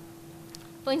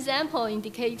 For example,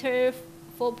 indicator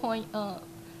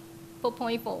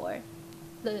 4.4,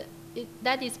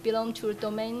 that is belong to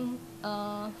domain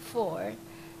 4.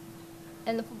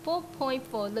 And for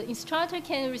 4.4, the instructor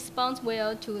can respond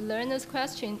well to learners'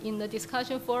 question in the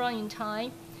discussion forum in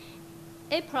time.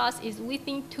 A+ is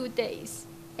within 2 days.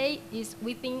 A is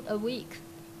within a week.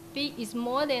 B is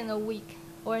more than a week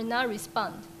or not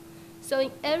respond. So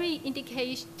in every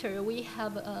indicator, we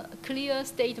have a clear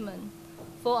statement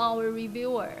for our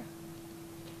reviewer.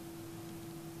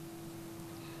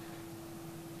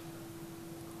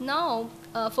 Now,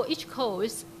 for each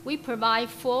course, we provide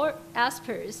 4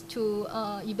 experts to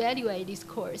evaluate this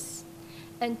course,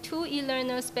 and 2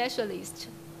 e-learner specialists,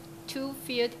 2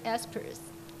 field experts.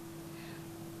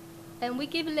 And we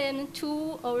give them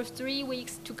 2 or 3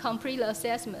 weeks to complete the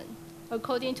assessment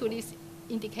according to this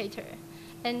indicator.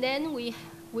 And then we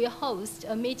host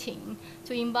a meeting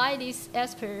to invite this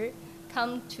expert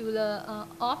come to the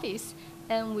office,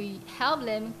 and we help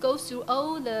them go through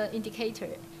all the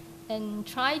indicators and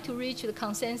try to reach the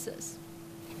consensus.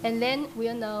 And then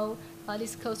we'll know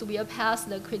this course will pass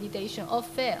the accreditation or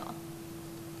fail.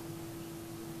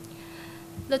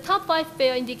 The top 5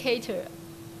 fail indicators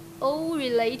all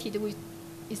related with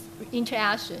is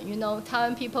interaction. You know,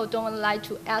 Taiwan people don't like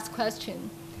to ask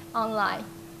questions online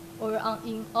or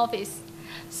in office.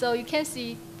 So you can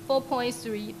see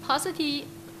 4.3, positive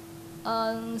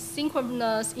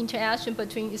synchronous interaction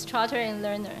between instructor and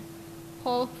learner.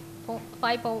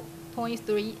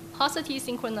 5.3, positive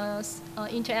synchronous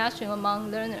interaction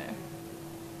among learner.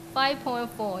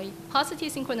 5.4,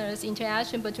 positive synchronous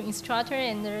interaction between instructor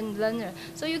and learner.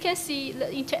 So you can see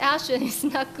the interaction is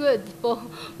not good for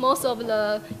most of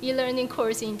the e-learning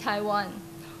course in Taiwan.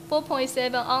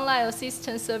 4.7, online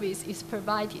assistance service is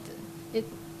provided.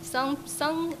 Some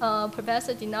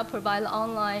professors did not provide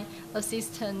online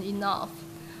assistance enough.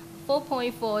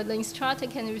 4.4, the instructor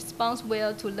can respond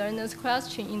well to learners'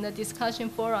 questions in the discussion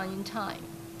forum in time.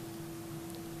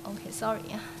 Okay, sorry.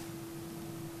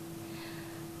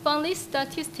 From this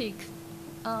statistic,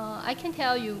 I can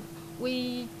tell you,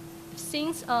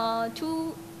 since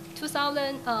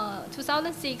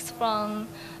 2006 from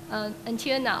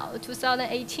until now,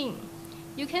 2018,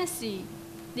 you can see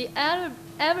the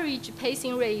average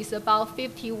passing rate is about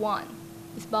 51.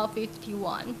 It's about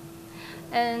 51.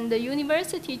 And the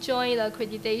university joint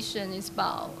accreditation is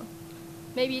about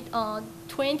maybe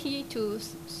 20 to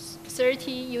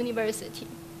 30 university.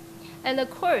 And the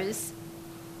course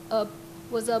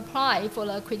was applied for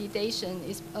the accreditation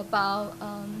is about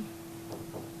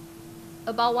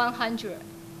 100,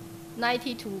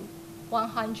 90 to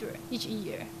 100 each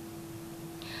year.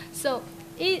 So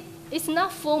it's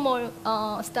not formal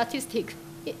statistic.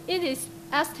 It is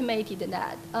estimated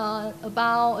that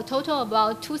about a total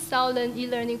about 2,000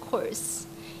 e-learning courses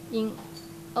in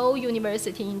all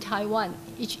universities in Taiwan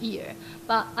each year.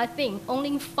 But I think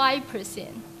only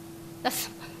 5%, that's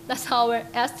our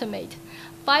estimate,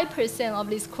 5% of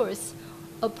this course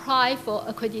apply for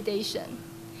accreditation,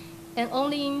 and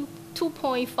only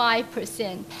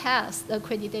 2.5% pass the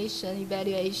accreditation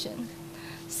evaluation.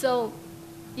 So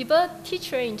if a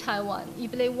teacher in Taiwan,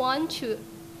 if they want to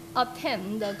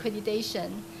obtain the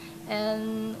accreditation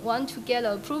and want to get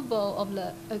approval of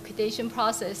the accreditation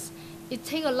process, it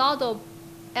takes a lot of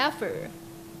effort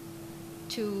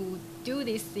to do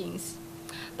these things.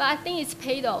 But I think it's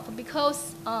paid off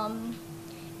because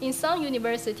in some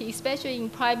universities, especially in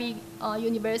private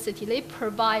university, they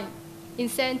provide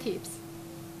incentives.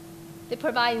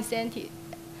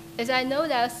 As I know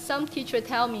that some teachers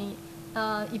tell me,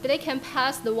 if they can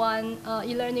pass the one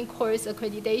e-learning course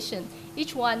accreditation,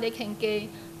 each one they can get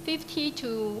 50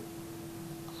 to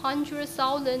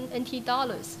 100,000 NT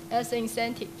dollars as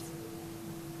incentives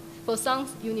for some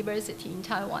university in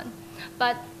Taiwan.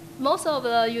 But most of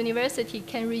the university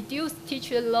can reduce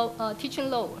teaching load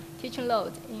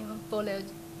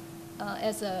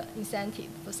as an incentive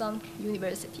for some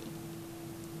university.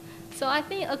 So I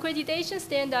think accreditation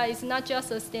standard is not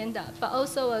just a standard, but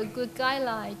also a good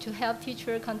guideline to help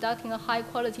teachers conducting a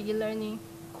high-quality e-learning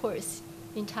course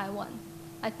in Taiwan.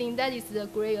 I think that is a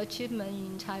great achievement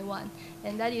in Taiwan,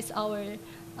 and that is our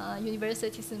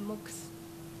university's MOOCs.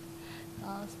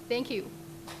 Thank you.